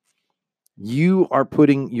anything. You are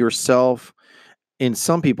putting yourself in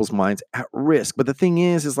some people's minds at risk. But the thing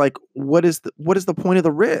is like, what is the point of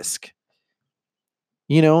the risk?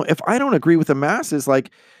 If I don't agree with the masses, like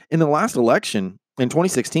in the last election in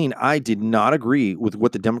 2016, I did not agree with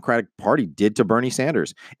what the Democratic Party did to Bernie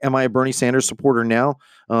Sanders. Am I a Bernie Sanders supporter now?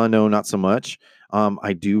 No, not so much.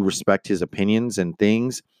 I do respect his opinions and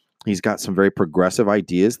things. He's got some very progressive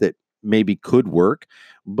ideas that maybe could work.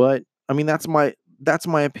 But I mean, that's my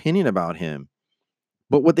opinion about him.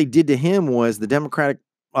 But what they did to him was the Democratic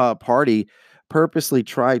Party purposely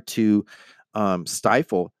tried to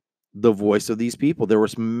stifle the voice of these people. There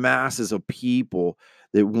was masses of people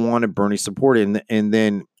that wanted Bernie supported. And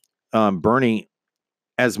then Bernie,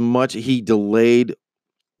 as much he delayed,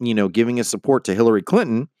 giving his support to Hillary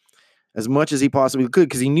Clinton as much as he possibly could,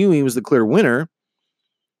 because he knew he was the clear winner,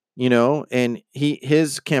 and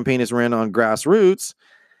his campaign is ran on grassroots,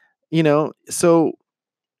 so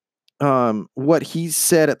what he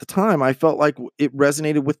said at the time, I felt like it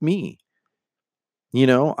resonated with me.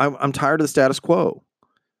 I'm tired of the status quo.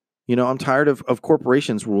 I'm tired of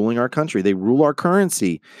corporations ruling our country. They rule our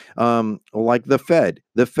currency, like the Fed.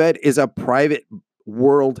 The Fed is a private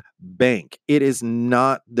world bank. It is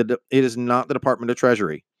not the Department of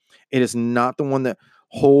Treasury. It is not the one that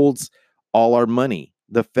holds all our money.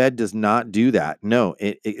 The Fed does not do that. No,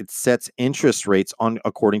 it sets interest rates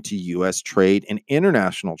according to U.S. trade and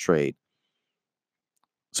international trade.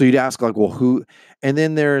 So you'd ask, like, well, who? And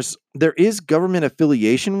then there is government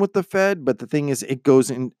affiliation with the Fed, but the thing is, it goes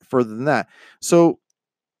in further than that. So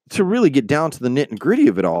to really get down to the nit and gritty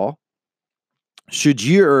of it all, should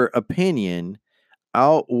your opinion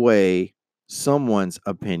outweigh someone's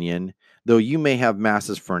opinion, though you may have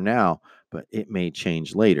masses for now, but it may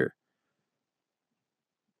change later.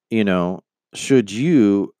 You know, should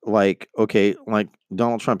you like, okay, like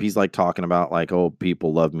Donald Trump, he's like talking about like, oh,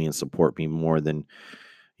 people love me and support me more than,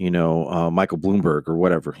 Michael Bloomberg or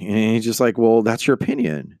whatever. And he's just like, well, that's your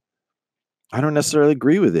opinion. I don't necessarily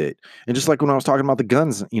agree with it. And just like when I was talking about the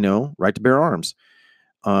guns, right to bear arms.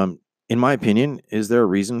 In my opinion, is there a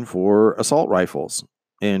reason for assault rifles?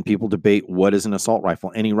 And people debate what is an assault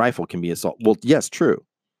rifle. Any rifle can be assault. Well, yes, true.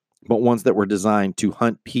 But ones that were designed to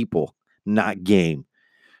hunt people, not game.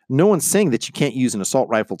 No one's saying that you can't use an assault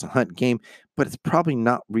rifle to hunt game, but it's probably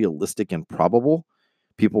not realistic and probable.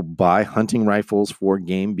 People buy hunting rifles for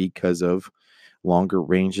game because of longer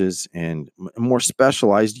ranges and more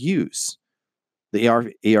specialized use. The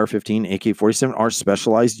AR-15, AK-47 are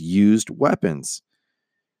specialized used weapons.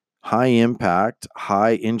 High impact,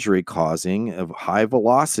 high injury causing of high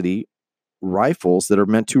velocity rifles that are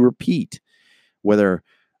meant to repeat, whether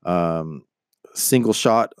single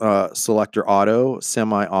shot selector auto,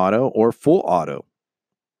 semi-auto, or full auto.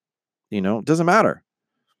 It doesn't matter.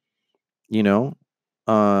 And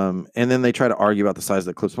then they try to argue about the size of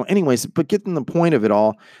the clips. Well, anyways, but getting the point of it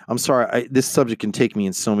all, I'm sorry, this subject can take me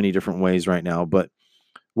in so many different ways right now, but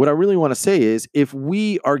what I really want to say is if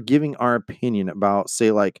we are giving our opinion about,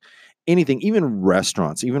 say, like anything, even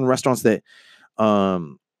restaurants that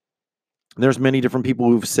there's many different people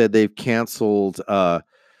who've said they've canceled,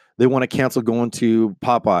 they want to cancel going to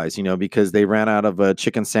Popeyes, because they ran out of a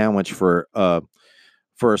chicken sandwich for a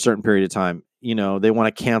certain period of time. They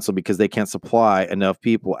want to cancel because they can't supply enough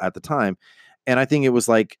people at the time. And I think it was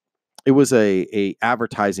a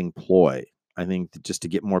advertising ploy. I think just to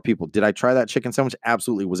get more people. Did I try that chicken sandwich?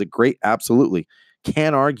 Absolutely. Was it great? Absolutely.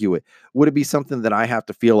 Can't argue it. Would it be something that I have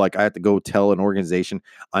to feel like I have to go tell an organization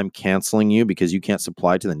I'm canceling you because you can't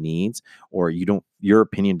supply to the needs, or your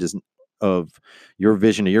opinion doesn't, of your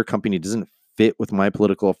vision of your company doesn't fit with my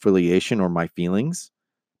political affiliation or my feelings?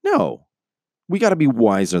 No. We got to be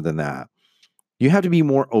wiser than that. You have to be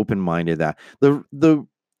more open-minded. That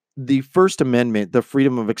the First Amendment, the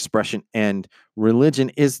freedom of expression and religion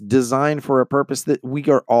is designed for a purpose that we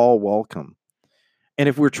are all welcome. And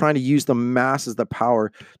if we're trying to use the masses, the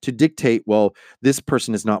power to dictate, well, this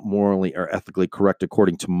person is not morally or ethically correct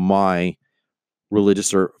according to my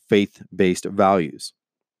religious or faith-based values.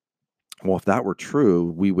 Well, if that were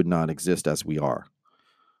true, we would not exist as we are.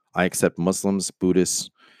 I accept Muslims, Buddhists,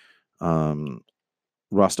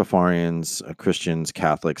 Rastafarians, Christians,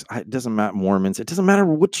 Catholics. It doesn't matter, Mormons. It doesn't matter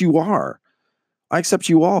what you are. I accept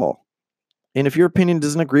you all. And if your opinion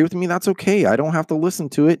doesn't agree with me, that's okay. I don't have to listen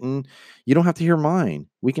to it, and you don't have to hear mine.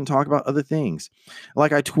 We can talk about other things.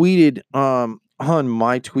 Like I tweeted on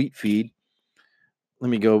my tweet feed. Let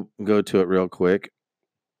me go to it real quick.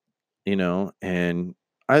 And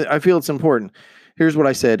I feel it's important. Here's what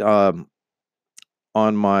I said on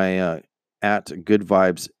my at Good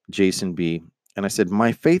Vibes Jason B. And I said,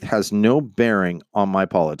 my faith has no bearing on my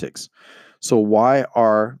politics. So why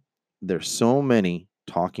are there so many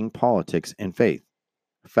talking politics and faith?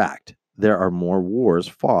 Fact, there are more wars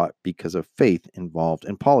fought because of faith involved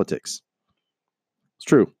in politics. It's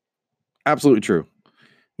true. Absolutely true.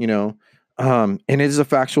 And it is a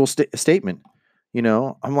factual statement.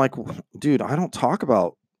 I'm like, dude, I don't talk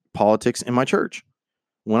about politics in my church.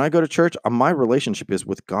 When I go to church, my relationship is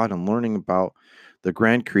with God and learning about the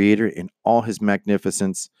grand creator in all his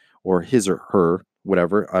magnificence, or his or her,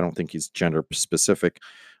 whatever. I don't think he's gender specific.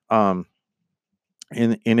 In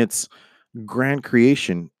its grand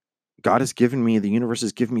creation, God has given me, the universe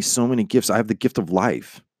has given me so many gifts. I have the gift of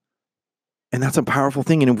life. And that's a powerful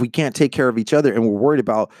thing. And if we can't take care of each other and we're worried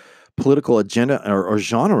about political agenda or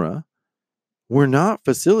genre, we're not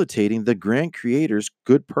facilitating the grand creator's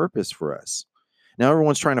good purpose for us. Now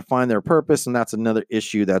everyone's trying to find their purpose, and that's another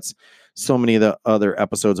issue. That's so many of the other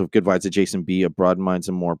episodes of Good Vibes at Jason B, of Broad Minds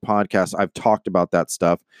and More podcast. I've talked about that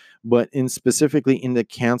stuff, but specifically in the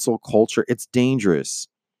cancel culture, it's dangerous.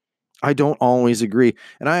 I don't always agree.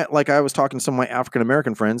 And I was talking to some of my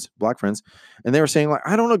African-American friends, black friends, and they were saying, like,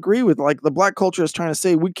 I don't agree with, like, the black culture is trying to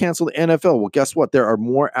say we cancel the NFL. Well, guess what? There are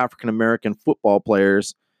more African-American football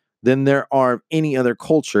players than there are of any other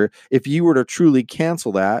culture. If you were to truly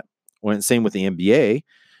cancel that, same with the NBA,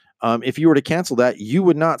 if you were to cancel that, you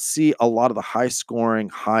would not see a lot of the high-scoring,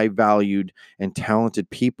 high-valued, and talented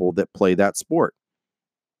people that play that sport.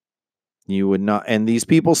 You would not. And these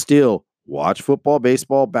people still watch football,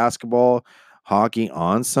 baseball, basketball, hockey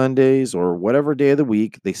on Sundays or whatever day of the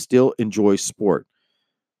week. They still enjoy sport.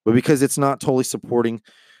 But because it's not totally supporting,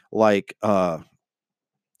 like, not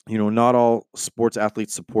all sports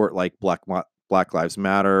athletes support, like, Black Lives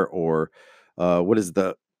Matter, or what's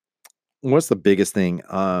the biggest thing?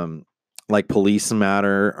 like Police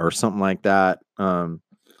Matter or something like that.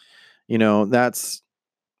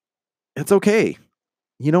 It's okay.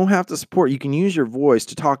 You don't have to support. You can use your voice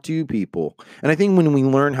to talk to people. And I think when we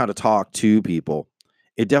learn how to talk to people,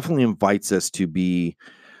 it definitely invites us to be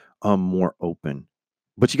more open.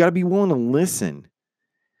 But you got to be willing to listen.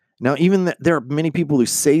 Now, even there are many people who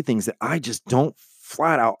say things that I just don't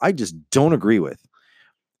I just don't agree with.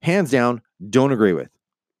 Hands down, don't agree with.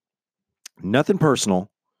 Nothing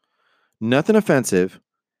personal, nothing offensive,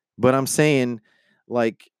 but I'm saying,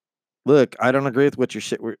 like, look, I don't agree with what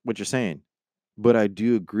you're saying. But I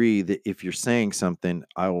do agree that if you're saying something,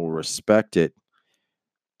 I will respect it.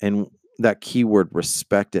 And that keyword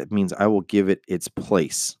respect it means I will give it its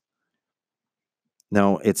place.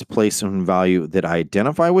 Now, its place and value that I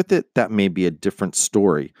identify with it, that may be a different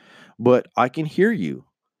story. But I can hear you.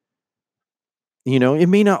 Life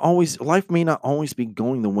may not always be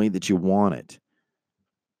going the way that you want it.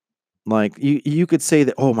 Like you could say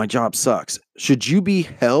that, oh, my job sucks. Should you be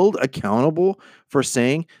held accountable for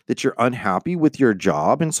saying that you're unhappy with your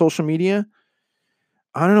job in social media?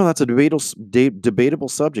 I don't know. That's a debatable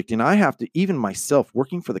subject. And I have to, even myself,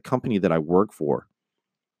 working for the company that I work for,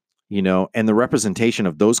 and the representation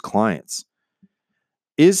of those clients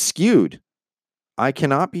is skewed. I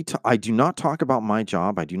do not talk about my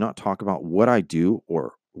job. I do not talk about what I do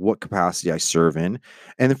or what capacity I serve in,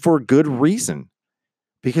 and for good reason.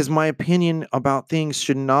 Because my opinion about things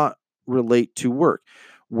should not relate to work.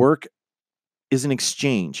 Work is an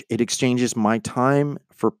exchange. It exchanges my time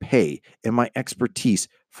for pay and my expertise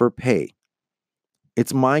for pay.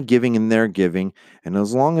 It's my giving and their giving. And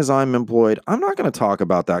as long as I'm employed, I'm not going to talk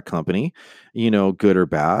about that company, good or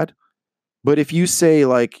bad. But if you say,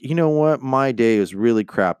 like, you know what, my day is really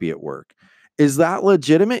crappy at work, is that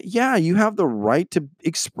legitimate? Yeah, you have the right to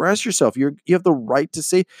express yourself. You have the right to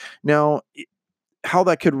say. Now, how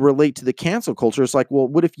that could relate to the cancel culture is like, well,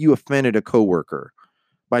 what if you offended a coworker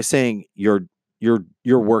by saying your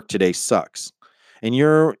work today sucks, and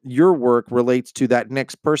your work relates to that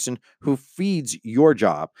next person who feeds your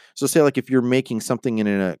job? So say, like, if you're making something in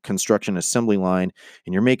a construction assembly line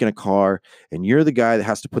and you're making a car and you're the guy that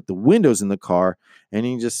has to put the windows in the car, and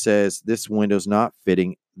he just says, this window's not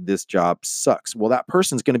fitting, this job sucks. Well, that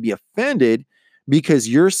person's going to be offended because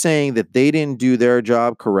you're saying that they didn't do their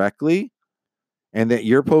job correctly and that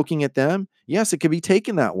you're poking at them. Yes, it could be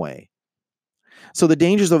taken that way. So the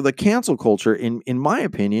dangers of the cancel culture, in my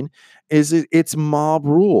opinion, is it's mob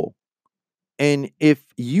rule. And if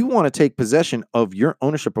you want to take possession of your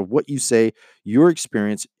ownership of what you say, your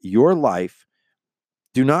experience, your life,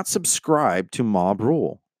 do not subscribe to mob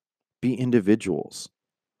rule. Be individuals.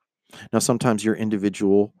 Now, sometimes your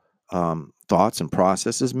individual thoughts and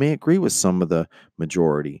processes may agree with some of the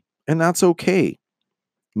majority, and that's okay.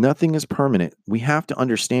 Nothing is permanent. We have to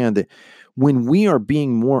understand that when we are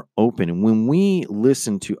being more open and when we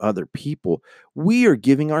listen to other people, we are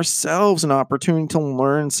giving ourselves an opportunity to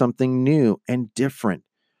learn something new and different.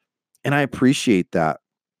 And I appreciate that.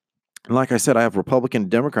 And like I said, I have Republican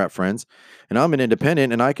and Democrat friends, and I'm an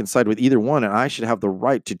independent, and I can side with either one, and I should have the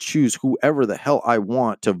right to choose whoever the hell I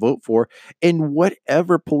want to vote for in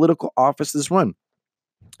whatever political office is run.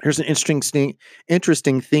 Here's an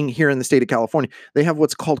interesting thing here in the state of California. They have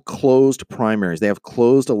what's called closed primaries. They have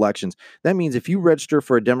closed elections. That means if you register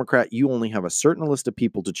for a Democrat, you only have a certain list of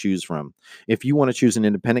people to choose from. If you want to choose an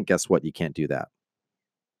independent, guess what? You can't do that.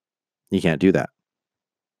 You can't do that.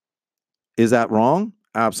 Is that wrong?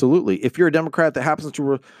 Absolutely. If you're a Democrat that happens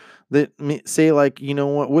to say, like, you know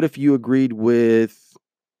what if you agreed with,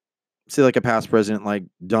 say, like a past president like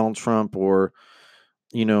Donald Trump or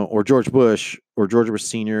George Bush or George Bush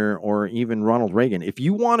Sr. or even Ronald Reagan. If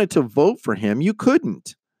you wanted to vote for him, you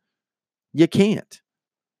couldn't. You can't.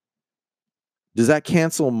 Does that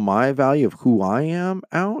cancel my value of who I am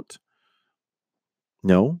out?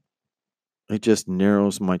 No. It just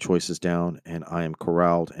narrows my choices down, and I am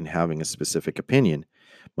corralled in having a specific opinion.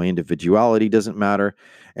 My individuality doesn't matter.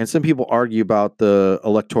 And some people argue about the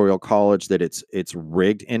Electoral College, that it's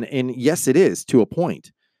rigged. And yes, it is, to a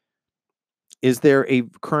point. Is there a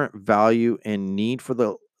current value and need for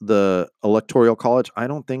the Electoral College? I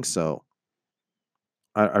don't think so.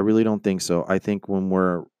 I really don't think so. I think when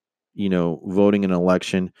we're, voting in an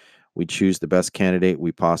election, we choose the best candidate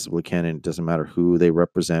we possibly can, and it doesn't matter who they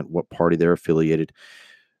represent, what party they're affiliated.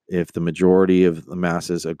 If the majority of the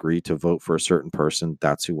masses agree to vote for a certain person,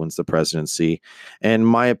 that's who wins the presidency. And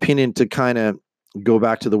my opinion, to kind of go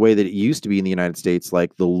back to the way that it used to be in the United States,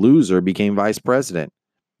 like the loser became vice president.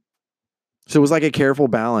 So it was like a careful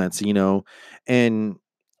balance, and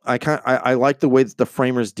I like the way that the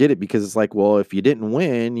framers did it, because it's like, well, if you didn't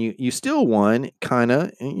win, you still won, kind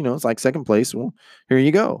of. It's like second place. Well, here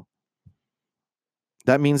you go.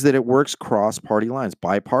 That means that it works cross party lines,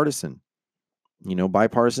 bipartisan.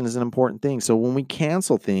 Bipartisan is an important thing. So when we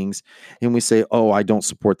cancel things and we say, oh, I don't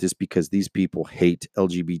support this because these people hate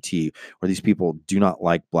LGBT, or these people do not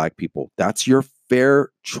like black people, that's your fair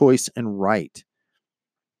choice and right.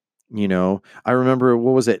 I remember,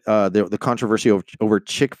 what was it? The controversy over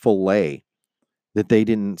Chick-fil-A, that they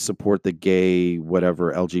didn't support the gay,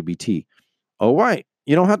 whatever, LGBT. Oh, right.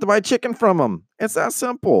 You don't have to buy chicken from them. It's that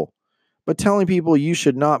simple. But telling people you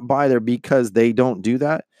should not buy there because they don't do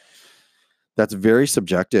that, that's very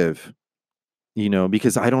subjective,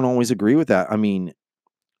 because I don't always agree with that. I mean,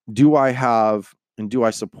 do I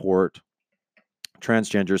support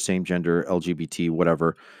transgender, same gender, LGBT,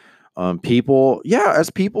 whatever, people? Yeah,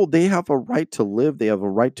 as people, they have a right to live. They have a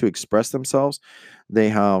right to express themselves.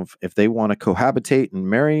 If they want to cohabitate and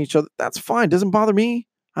marry each other, that's fine. Doesn't bother me.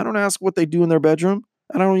 I don't ask what they do in their bedroom.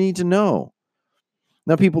 I don't need to know.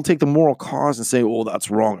 Now, people take the moral cause and say, well, that's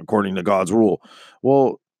wrong according to God's rule.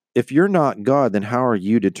 Well, if you're not God, then how are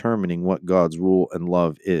you determining what God's rule and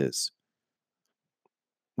love is?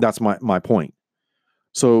 That's my point.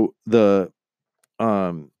 So the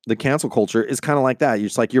cancel culture is kind of like that.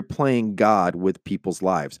 It's like you're playing God with people's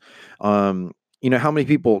lives. How many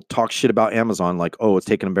people talk shit about Amazon, like, oh, it's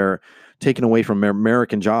taken away from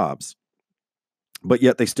American jobs, but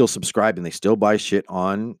yet they still subscribe and they still buy shit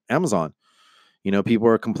on Amazon. People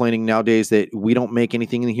are complaining nowadays that we don't make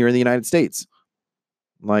anything here in the United States.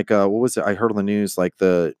 Like, what was it? I heard on the news, like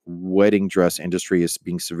the wedding dress industry is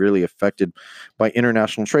being severely affected by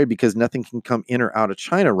international trade because nothing can come in or out of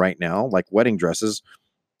China right now. Like wedding dresses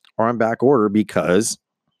are on back order because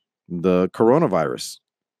the coronavirus.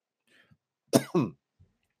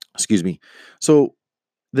 Excuse me. So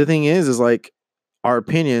the thing is like, our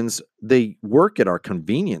opinions, they work at our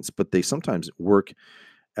convenience, but they sometimes work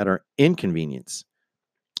at our inconvenience.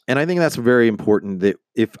 And I think that's very important, that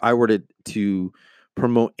if I were to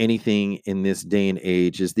promote anything in this day and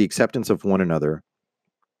age, is the acceptance of one another,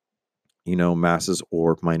 masses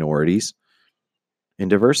or minorities, and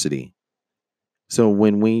diversity. So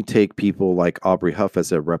when we take people like Aubrey Huff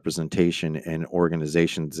as a representation and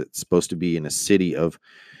organizations that's supposed to be in a city of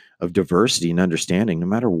diversity and understanding, no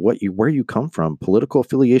matter where you come from, political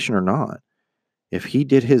affiliation or not, if he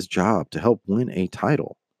did his job to help win a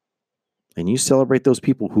title, and you celebrate those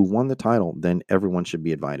people who won the title, then everyone should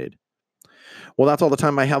be invited. Well, that's all the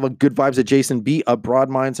time I have on Good Vibes at Jason B, a Broad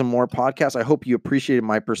Minds and More podcast. I hope you appreciated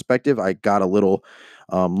my perspective. I got a little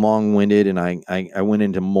long-winded, and I went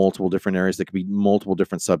into multiple different areas that could be multiple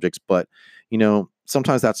different subjects, but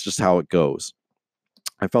sometimes that's just how it goes.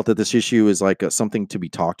 I felt that this issue is like something to be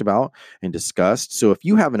talked about and discussed. So if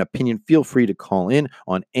you have an opinion, feel free to call in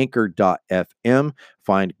on anchor.fm.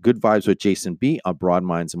 Find Good Vibes with Jason B, a Broad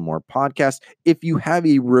Minds and More podcast. If you have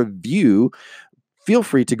a review, feel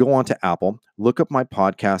free to go on to Apple, look up my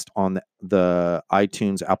podcast on the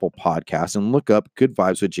iTunes Apple podcast, and look up Good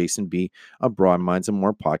Vibes with Jason B, a Broad Minds and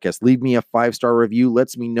More podcast. Leave me a 5-star review.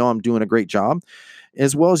 Lets me know I'm doing a great job.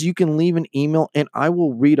 As well as you can leave an email, and I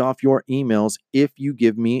will read off your emails if you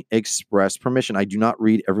give me express permission. I do not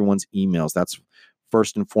read everyone's emails. That's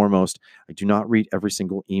first and foremost. I do not read every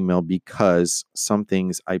single email, because some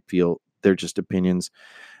things I feel they're just opinions,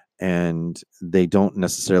 and they don't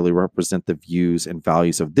necessarily represent the views and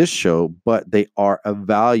values of this show, but they are a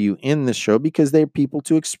value in this show because they're people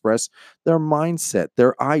to express their mindset,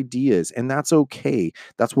 their ideas, and that's okay.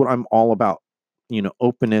 That's what I'm all about,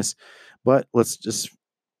 openness. But let's just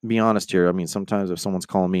be honest here. I mean, sometimes if someone's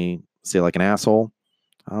calling me, say, like an asshole,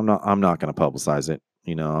 I'm not going to publicize it.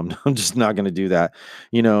 I'm just not going to do that.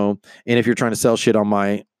 And if you're trying to sell shit on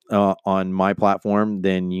my platform,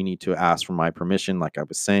 then you need to ask for my permission. Like I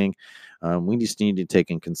was saying, we just need to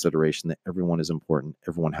take in consideration that everyone is important.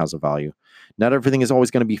 Everyone has a value. Not everything is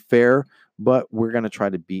always going to be fair, but we're going to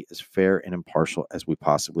try to be as fair and impartial as we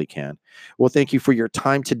possibly can. Well, thank you for your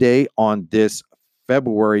time today on this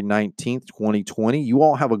February 19th, 2020. You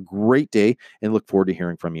all have a great day, and look forward to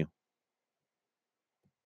hearing from you.